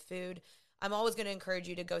struggling with food, I'm always going to encourage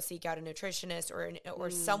you to go seek out a nutritionist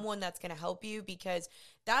or someone that's going to help you, because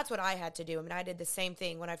that's what I had to do. I mean, I did the same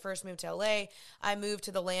thing when I first moved to LA. I moved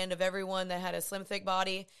to the land of everyone that had a slim, thick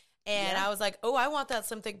body. And I was like, oh, I want that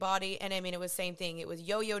slim, thick body. And I mean, it was the same thing. It was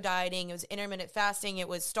yo-yo dieting. It was intermittent fasting. It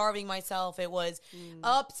was starving myself. It was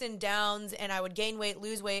ups and downs. And I would gain weight,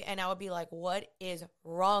 lose weight. And I would be like, what is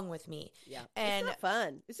wrong with me? Yeah. And it's not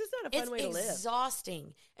fun. It's just not a fun way to live. It's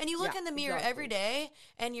exhausting. And you look Yeah, in the mirror exhausting. every day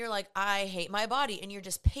and you're like, I hate my body. And you're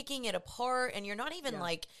just picking it apart. And you're not even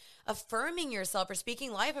like affirming yourself or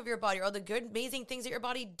speaking life of your body or all the good, amazing things that your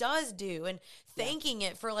body does do, and thanking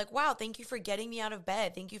it for like, wow, thank you for getting me out of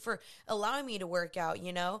bed. Thank you for allowing me to work out,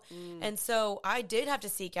 And so I did have to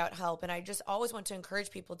seek out help, and I just always want to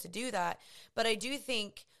encourage people to do that. But I do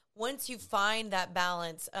think once you find that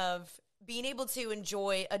balance of being able to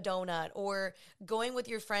enjoy a donut or going with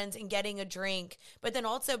your friends and getting a drink, but then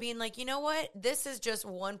also being like, you know what, this is just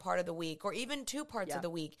one part of the week or even two parts of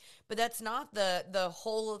the week, but that's not the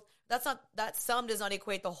whole. That's not, that sum does not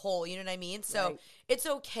equate the whole, you know what I mean? So it's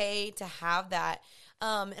okay to have that.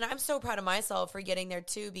 And I'm so proud of myself for getting there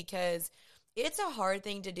too, because it's a hard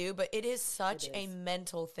thing to do, but it is such a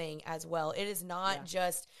mental thing as well. It is not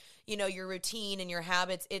just, your routine and your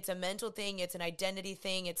habits. It's a mental thing. It's an identity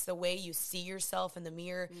thing. It's the way you see yourself in the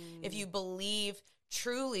mirror. If you believe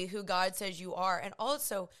truly who God says you are. And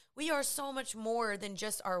also, we are so much more than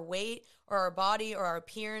just our weight or our body or our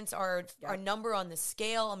appearance, our number on the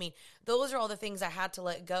scale. I mean, those are all the things I had to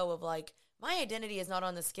let go of. Like, my identity is not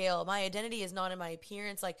on the scale. My identity is not in my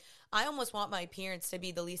appearance. Like, I almost want my appearance to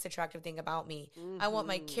be the least attractive thing about me. I want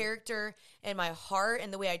my character and my heart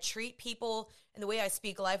and the way I treat people and the way I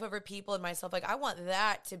speak life over people and myself. Like, I want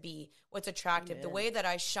that to be what's attractive, the way that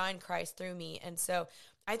I shine Christ through me. And so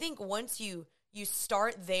I think once you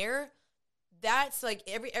start there, that's like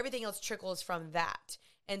everything else trickles from that.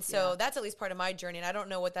 And so that's at least part of my journey. And I don't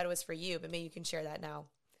know what that was for you, but maybe you can share that now.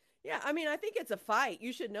 Yeah, I mean, I think it's a fight.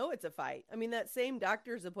 You should know it's a fight. I mean, that same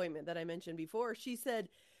doctor's appointment that I mentioned before, she said,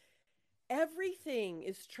 everything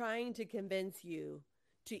is trying to convince you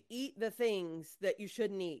to eat the things that you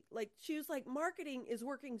shouldn't eat. Like, she was like, marketing is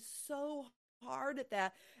working so hard at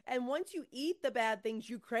that. And once you eat the bad things,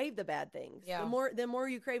 you crave the bad things. Yeah. The more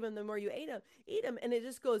you crave them, the more you eat them. And it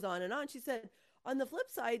just goes on and on. She said, on the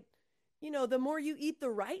flip side, the more you eat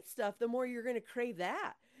the right stuff, the more you're going to crave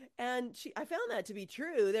that. And I found that to be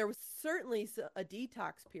true. There was certainly a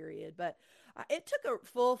detox period, but It took a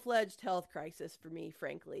full-fledged health crisis for me,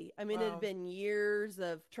 frankly. I mean, it had Wow. been years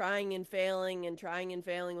of trying and failing and trying and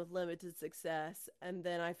failing with limited success. And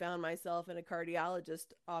then I found myself in a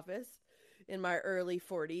cardiologist office in my early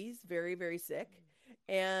 40s, very, very sick.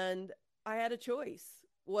 And I had a choice.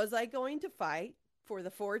 Was I going to fight for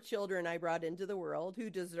the 4 children I brought into the world who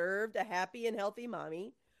deserved a happy and healthy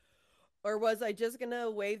mommy? Or was I just going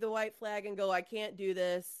to wave the white flag and go, I can't do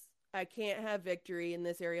this. I can't have victory in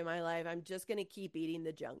this area of my life. I'm just going to keep eating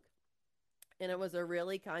the junk. And it was a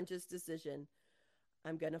really conscious decision.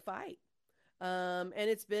 I'm going to fight. And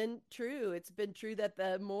it's been true. It's been true that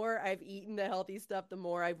the more I've eaten the healthy stuff, the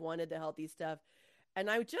more I've wanted the healthy stuff. And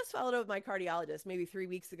I just followed up with my cardiologist maybe 3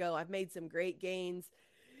 weeks ago. I've made some great gains.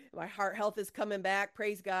 My heart health is coming back.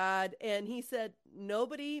 Praise God. And he said,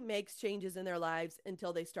 nobody makes changes in their lives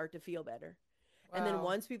until they start to feel better. And then Wow.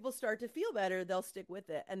 once people start to feel better, they'll stick with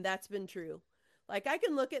it. And that's been true. Like I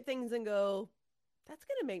can look at things and go, that's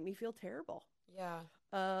going to make me feel terrible. Yeah.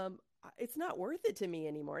 It's not worth it to me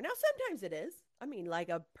anymore. Now, sometimes it is. I mean, like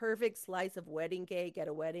a perfect slice of wedding cake at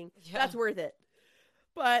a wedding, Yeah. that's worth it.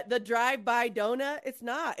 But the drive-by donut, it's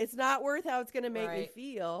not. It's not worth how it's going to make me Right.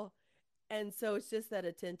 feel. And so it's just that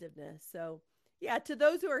attentiveness. So, yeah, to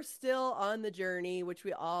those who are still on the journey, which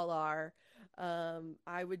we all are,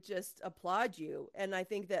 I would just applaud you. And I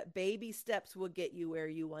think that baby steps will get you where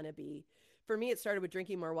you want to be. For me, it started with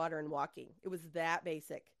drinking more water and walking. It was that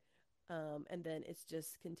basic. And then it's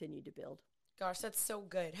just continued to build. Gosh, that's so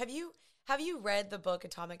good. Have you read the book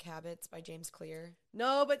Atomic Habits by James Clear?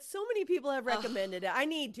 No, but so many people have recommended it. I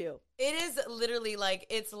need to. It is literally like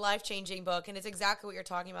it's a life-changing book, and it's exactly what you're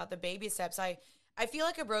talking about, the baby steps. I feel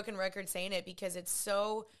like a broken record saying it because it's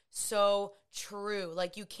so true.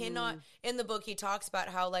 Like you cannot in the book he talks about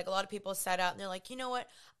how like a lot of people set out and they're like, "You know what?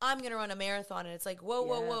 I'm going to run a marathon." And it's like, "Whoa,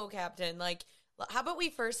 Yeah. whoa, Captain." Like how about we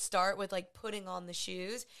first start with like putting on the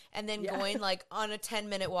shoes and then Yeah. going like on a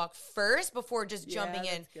 10-minute walk first before just jumping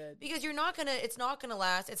in, that's good. because it's not gonna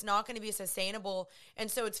last, it's not gonna be sustainable. And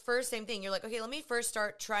so it's first, same thing, you're like, okay, let me first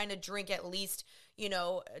start trying to drink at least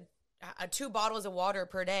 2 bottles of water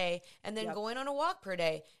per day, and then Yep. going on a walk per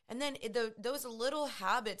day. And then those little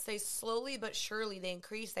habits, they slowly but surely, they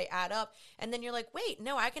increase, they add up. And then you're like, wait,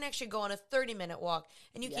 no, I can actually go on a 30-minute walk.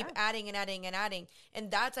 And you keep Yeah. adding and adding and adding. And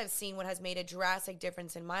that's, I've seen what has made a drastic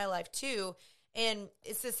difference in my life too. And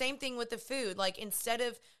it's the same thing with the food. Like instead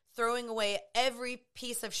of throwing away every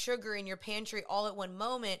piece of sugar in your pantry all at one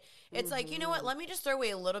moment, it's like, you know what, let me just throw away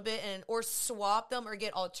a little bit or swap them or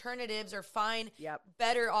get alternatives or find Yep.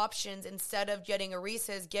 better options. Instead of getting a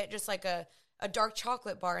Reese's, get just like a dark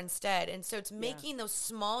chocolate bar instead. And so it's making those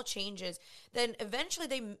small changes. Then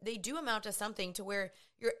eventually they do amount to something to where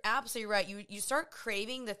you're absolutely right. You start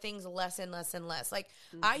craving the things less and less and less. Like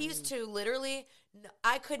I used to literally,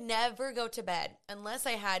 I could never go to bed unless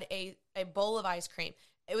I had a bowl of ice cream.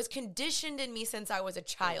 It was conditioned in me since I was a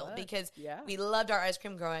child because Yeah. we loved our ice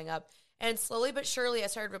cream growing up. And slowly but surely I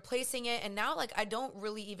started replacing it. And now like I don't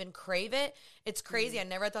really even crave it. It's crazy. I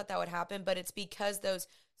never thought that would happen, but it's because those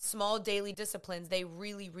small daily disciplines, they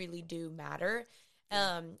really, really do matter.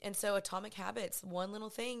 And so Atomic Habits, one little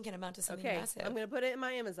thing can amount to something Okay, massive. I'm going to put it in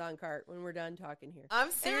my Amazon cart when we're done talking here. I'm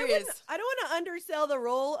And serious. I don't want to undersell the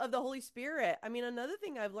role of the Holy Spirit. I mean, another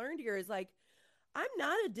thing I've learned here is like, I'm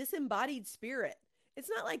not a disembodied spirit. It's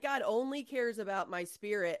not like God only cares about my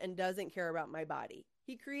spirit and doesn't care about my body.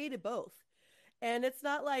 He created both. And it's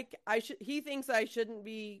not like he thinks I shouldn't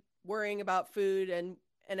be worrying about food and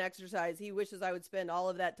exercise. He wishes I would spend all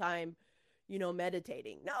of that time,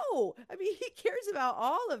 meditating. No, I mean, he cares about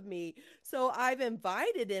all of me. So I've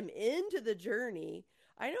invited him into the journey.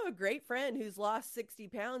 I know a great friend who's lost 60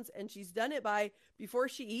 pounds, and she's done it by before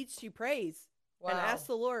she eats, she prays and asks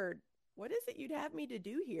the Lord, what is it you'd have me to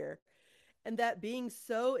do here? And that being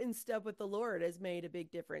so in step with the Lord has made a big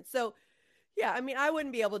difference. So, yeah, I mean, I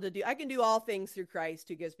wouldn't be able to I can do all things through Christ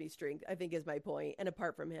who gives me strength, I think is my point. And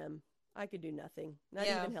apart from him, I could do nothing, not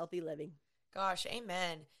even healthy living. Gosh,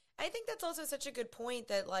 amen. I think that's also such a good point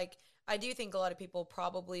that, like, I do think a lot of people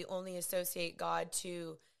probably only associate God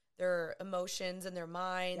to their emotions and their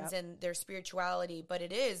minds and their spirituality, but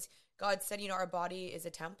it is, God said, our body is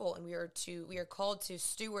a temple, and we are called to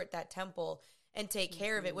steward that temple and take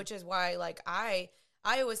care of it, which is why, like, I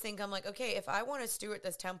always think, I'm like, okay, if I want to steward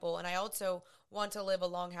this temple and I also want to live a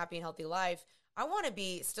long, happy, and healthy life, I want to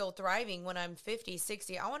be still thriving when I'm 50,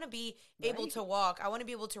 60. I want to be able to walk. I want to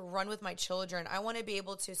be able to run with my children. I want to be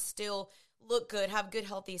able to still look good, have good,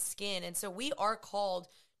 healthy skin. And so we are called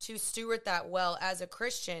to steward that well as a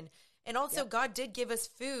Christian. And also God did give us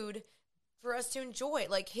food for us to enjoy.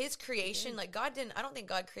 Like his creation, like God didn't, I don't think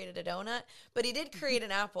God created a donut, but he did create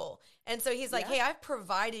an apple. And so he's like, hey, I've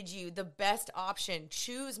provided you the best option.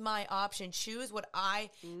 Choose my option. Choose what I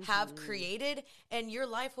have created, and your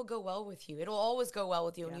life will go well with you. It'll always go well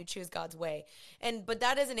with you when you choose God's way. But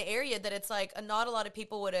that is an area that it's like not a lot of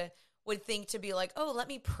people would think to be like, oh, let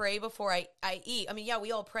me pray before I eat. I mean, yeah,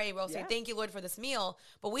 we all pray. We all say, thank you, Lord, for this meal.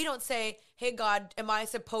 But we don't say, hey, God, am I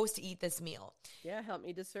supposed to eat this meal? Yeah, help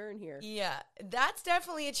me discern here. Yeah, that's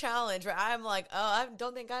definitely a challenge where I'm like, oh, I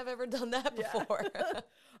don't think I've ever done that before.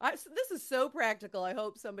 This is so practical. I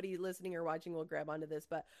hope somebody listening or watching will grab onto this.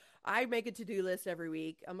 But I make a to-do list every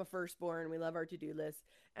week. I'm a firstborn. We love our to-do list.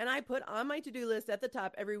 And I put on my to-do list at the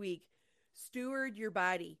top every week, steward your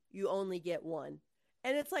body. You only get one.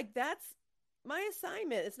 And it's like, that's my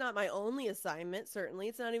assignment. It's not my only assignment, certainly.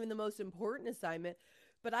 It's not even the most important assignment.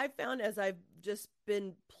 But I've found as I've just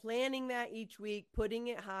been planning that each week, putting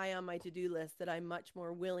it high on my to-do list, that I'm much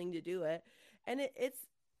more willing to do it. And it's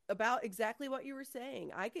about exactly what you were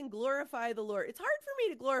saying. I can glorify the Lord. It's hard for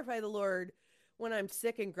me to glorify the Lord when I'm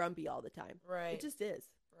sick and grumpy all the time. Right. It just is.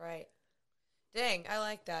 Right. Dang, I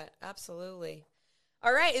like that. Absolutely.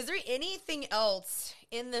 All right. Is there anything else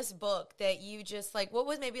in this book that you just like, what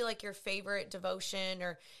was maybe like your favorite devotion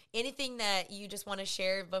or anything that you just want to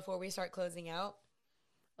share before we start closing out?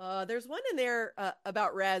 There's one in there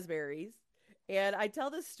about raspberries. And I tell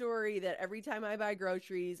this story that every time I buy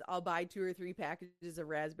groceries, I'll buy 2 or 3 packages of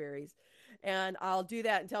raspberries. And I'll do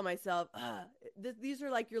that and tell myself, these are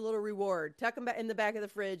like your little reward. Tuck them back in the back of the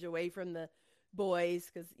fridge away from the boys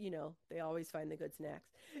because, they always find the good snacks.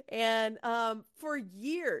 And for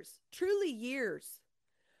years, truly years,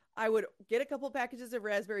 I would get a couple packages of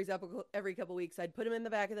raspberries up every couple weeks. I'd put them in the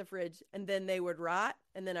back of the fridge, and then they would rot,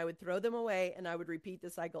 and then I would throw them away, and I would repeat the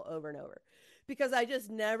cycle over and over. Because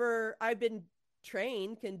I've been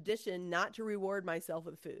trained, conditioned not to reward myself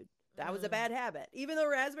with food. That was a bad habit, even though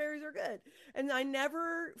raspberries are good. And I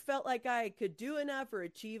never felt like I could do enough or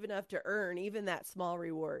achieve enough to earn even that small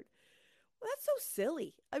reward. Well, that's so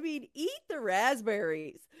silly. I mean, eat the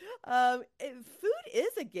raspberries. Food is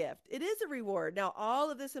a gift. It is a reward. Now, all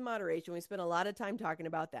of this in moderation. We spent a lot of time talking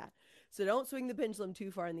about that. So don't swing the pendulum too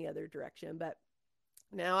far in the other direction. But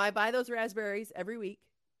now I buy those raspberries every week,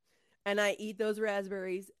 and I eat those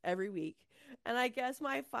raspberries every week. And I guess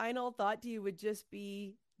my final thought to you would just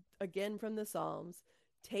be, again, from the Psalms,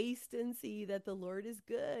 taste and see that the Lord is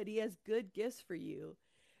good. He has good gifts for you.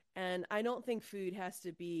 And I don't think food has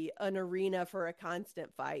to be an arena for a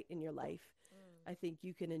constant fight in your life. I think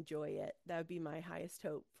you can enjoy it. That would be my highest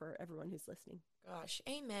hope for everyone who's listening. Gosh,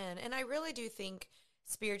 amen. And I really do think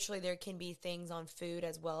spiritually there can be things on food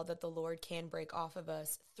as well that the Lord can break off of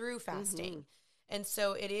us through fasting. And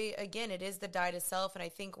so it is the diet of self. And I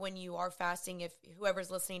think when you are fasting, if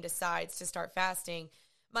whoever's listening decides to start fasting,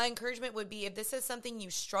 my encouragement would be if this is something you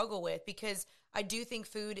struggle with, because I do think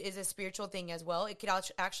food is a spiritual thing as well. It could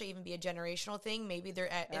actually even be a generational thing. Maybe there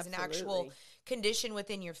is an actual condition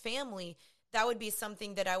within your family. That would be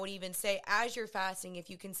something that I would even say, as you're fasting, if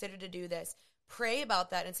you consider to do this, pray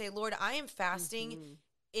about that and say, Lord, I am fasting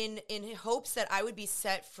in hopes that I would be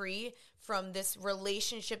set free from this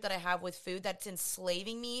relationship that I have with food that's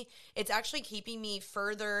enslaving me. It's actually keeping me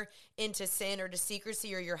further into sin or to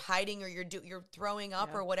secrecy, or you're hiding, or you're throwing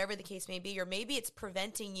up, or whatever the case may be. Or maybe it's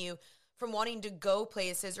preventing you from wanting to go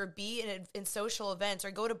places or be in social events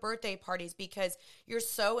or go to birthday parties because you're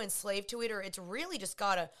so enslaved to it, or it's really just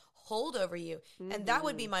got a hold over you. And that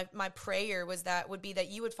would be my prayer, would be that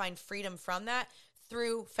you would find freedom from that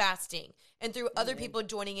through fasting and through other people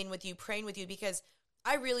joining in with you, praying with you, because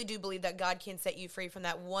I really do believe that God can set you free from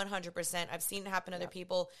that 100%. I've seen it happen to other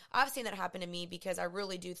people. I've seen that happen to me, because I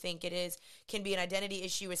really do think can be an identity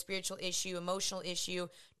issue, a spiritual issue, emotional issue,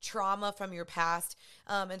 trauma from your past.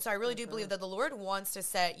 And so I really do believe that the Lord wants to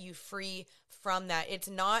set you free from that. It's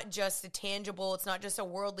not just a tangible, it's not just a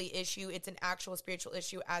worldly issue, it's an actual spiritual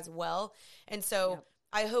issue as well. And so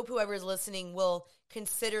I hope whoever is listening will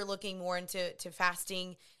consider looking more into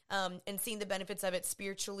fasting and seeing the benefits of it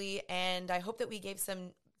spiritually. And I hope that we gave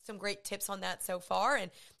some great tips on that so far.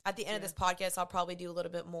 And at the end of this podcast, I'll probably do a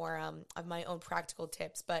little bit more of my own practical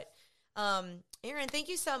tips. But Erin, thank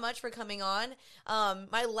you so much for coming on.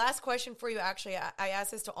 My last question for you, actually, I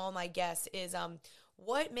ask this to all my guests, is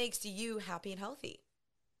what makes you happy and healthy?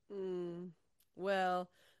 Well,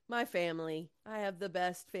 my family. I have the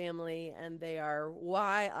best family, and they are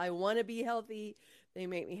why I want to be healthy. They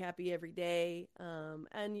make me happy every day.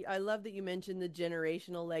 And I love that you mentioned the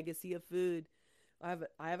generational legacy of food. I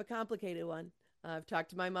have a complicated one. I've talked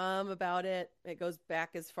to my mom about it. It goes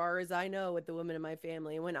back as far as I know with the women in my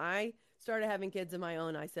family. And when I started having kids of my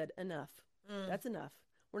own, I said, enough. That's enough.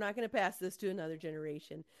 We're not going to pass this to another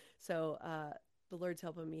generation. So the Lord's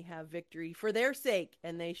helping me have victory for their sake,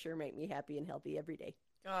 and they sure make me happy and healthy every day.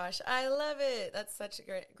 Gosh, I love it. That's such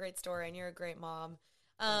a great story, and you're a great mom.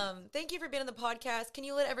 Thank you for being on the podcast. Can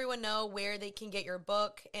you let everyone know where they can get your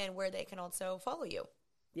book and where they can also follow you?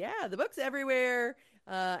 Yeah, the book's everywhere.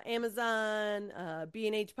 Amazon,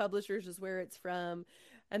 B&H Publishers is where it's from.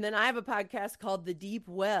 And then I have a podcast called The Deep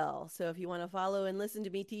Well. So if you want to follow and listen to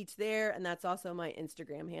me teach there, and that's also my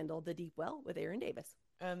Instagram handle, The Deep Well with Erin Davis.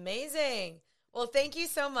 Amazing. Well, thank you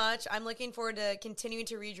so much. I'm looking forward to continuing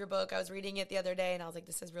to read your book. I was reading it the other day, and I was like,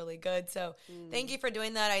 this is really good. So thank you for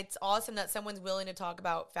doing that. It's awesome that someone's willing to talk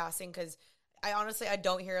about fasting, because I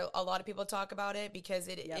don't hear a lot of people talk about it, because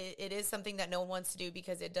it is something that no one wants to do,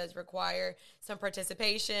 because it does require some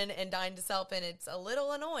participation and dying to self, and it's a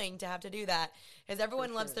little annoying to have to do that, because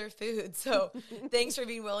everyone loves their food. So thanks for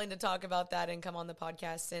being willing to talk about that and come on the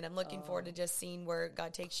podcast, and I'm looking forward to just seeing where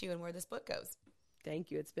God takes you and where this book goes.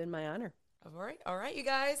 Thank you. It's been my honor. All right, you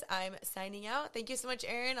guys. I'm signing out. Thank you so much,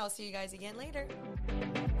 Erin. I'll see you guys again later.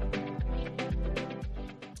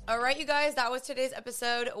 All right, you guys, that was today's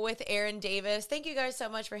episode with Erin Davis. Thank you guys so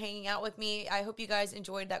much for hanging out with me. I hope you guys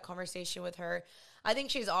enjoyed that conversation with her. I think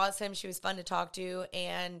she's awesome. She was fun to talk to.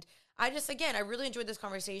 And I really enjoyed this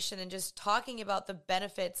conversation and just talking about the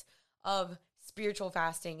benefits of spiritual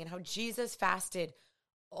fasting and how Jesus fasted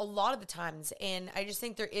a lot of the times. And I just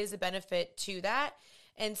think there is a benefit to that.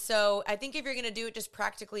 And so I think if you're going to do it just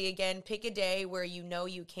practically, again, pick a day where you know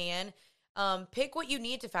you can. Pick what you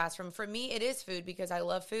need to fast from. For me, it is food, because I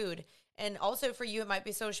love food. And also for you, it might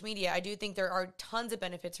be social media. I do think there are tons of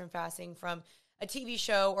benefits from fasting, from a TV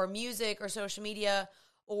show or music or social media,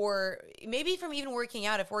 or maybe from even working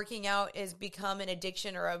out. If working out has become an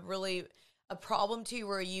addiction or a problem to you,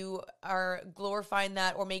 where you are glorifying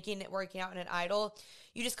that or making it working out an idol,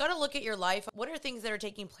 you just got to look at your life. What are things that are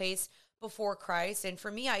taking place before Christ? And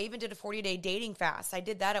for me, I even did a 40-day dating fast. I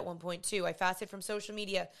did that at one point too. I fasted from social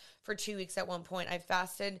media for 2 weeks at one point. I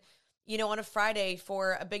fasted, on a Friday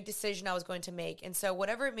for a big decision I was going to make. And so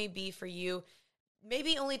whatever it may be for you,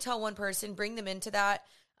 maybe only tell one person, bring them into that.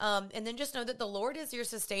 And then just know that the Lord is your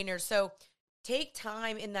sustainer. So take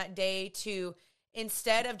time in that day to,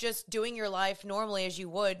 instead of just doing your life normally as you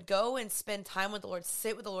would, go and spend time with the Lord,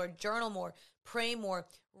 sit with the Lord, journal more, pray more,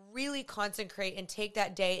 really consecrate and take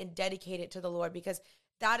that day and dedicate it to the Lord, because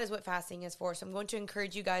that is what fasting is for. So I'm going to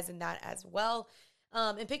encourage you guys in that as well.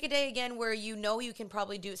 And pick a day again where you know you can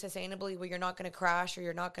probably do it sustainably, where you're not going to crash or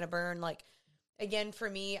you're not going to burn. Like, again, for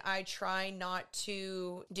me, I try not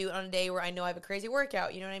to do it on a day where I know I have a crazy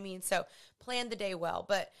workout. You know what I mean? So plan the day well.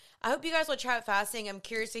 But I hope you guys will try out fasting. I'm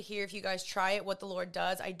curious to hear if you guys try it, what the Lord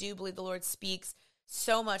does. I do believe the Lord speaks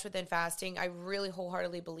so much within fasting. I really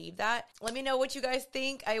wholeheartedly believe that. Let me know what you guys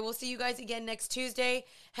think. I will see you guys again next Tuesday.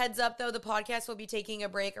 Heads up though, the podcast will be taking a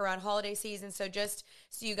break around holiday season. So just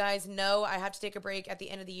so you guys know, I have to take a break at the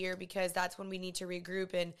end of the year, because that's when we need to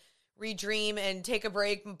regroup and redream and take a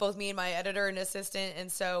break, both me and my editor and assistant. And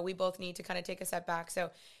so we both need to kind of take a step back. So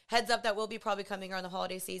heads up, that will be probably coming around the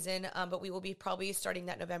holiday season, but we will be probably starting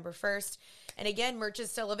that November 1st. And again, merch is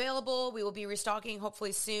still available. We will be restocking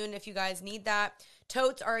hopefully soon if you guys need that.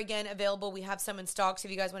 Totes are again available. We have some in stock, so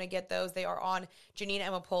if you guys want to get those, they are on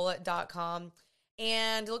JanineEmmaPola.com.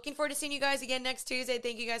 And looking forward to seeing you guys again next Tuesday.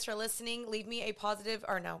 Thank you guys for listening. Leave me a positive,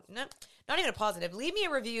 or no, not even a positive. Leave me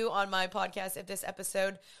a review on my podcast if this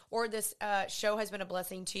episode or this show has been a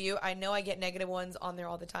blessing to you. I know I get negative ones on there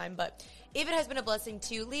all the time, but if it has been a blessing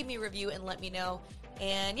to you, leave me a review and let me know.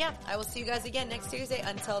 And yeah, I will see you guys again next Tuesday.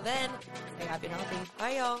 Until then, stay happy and healthy.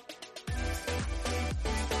 Bye, y'all.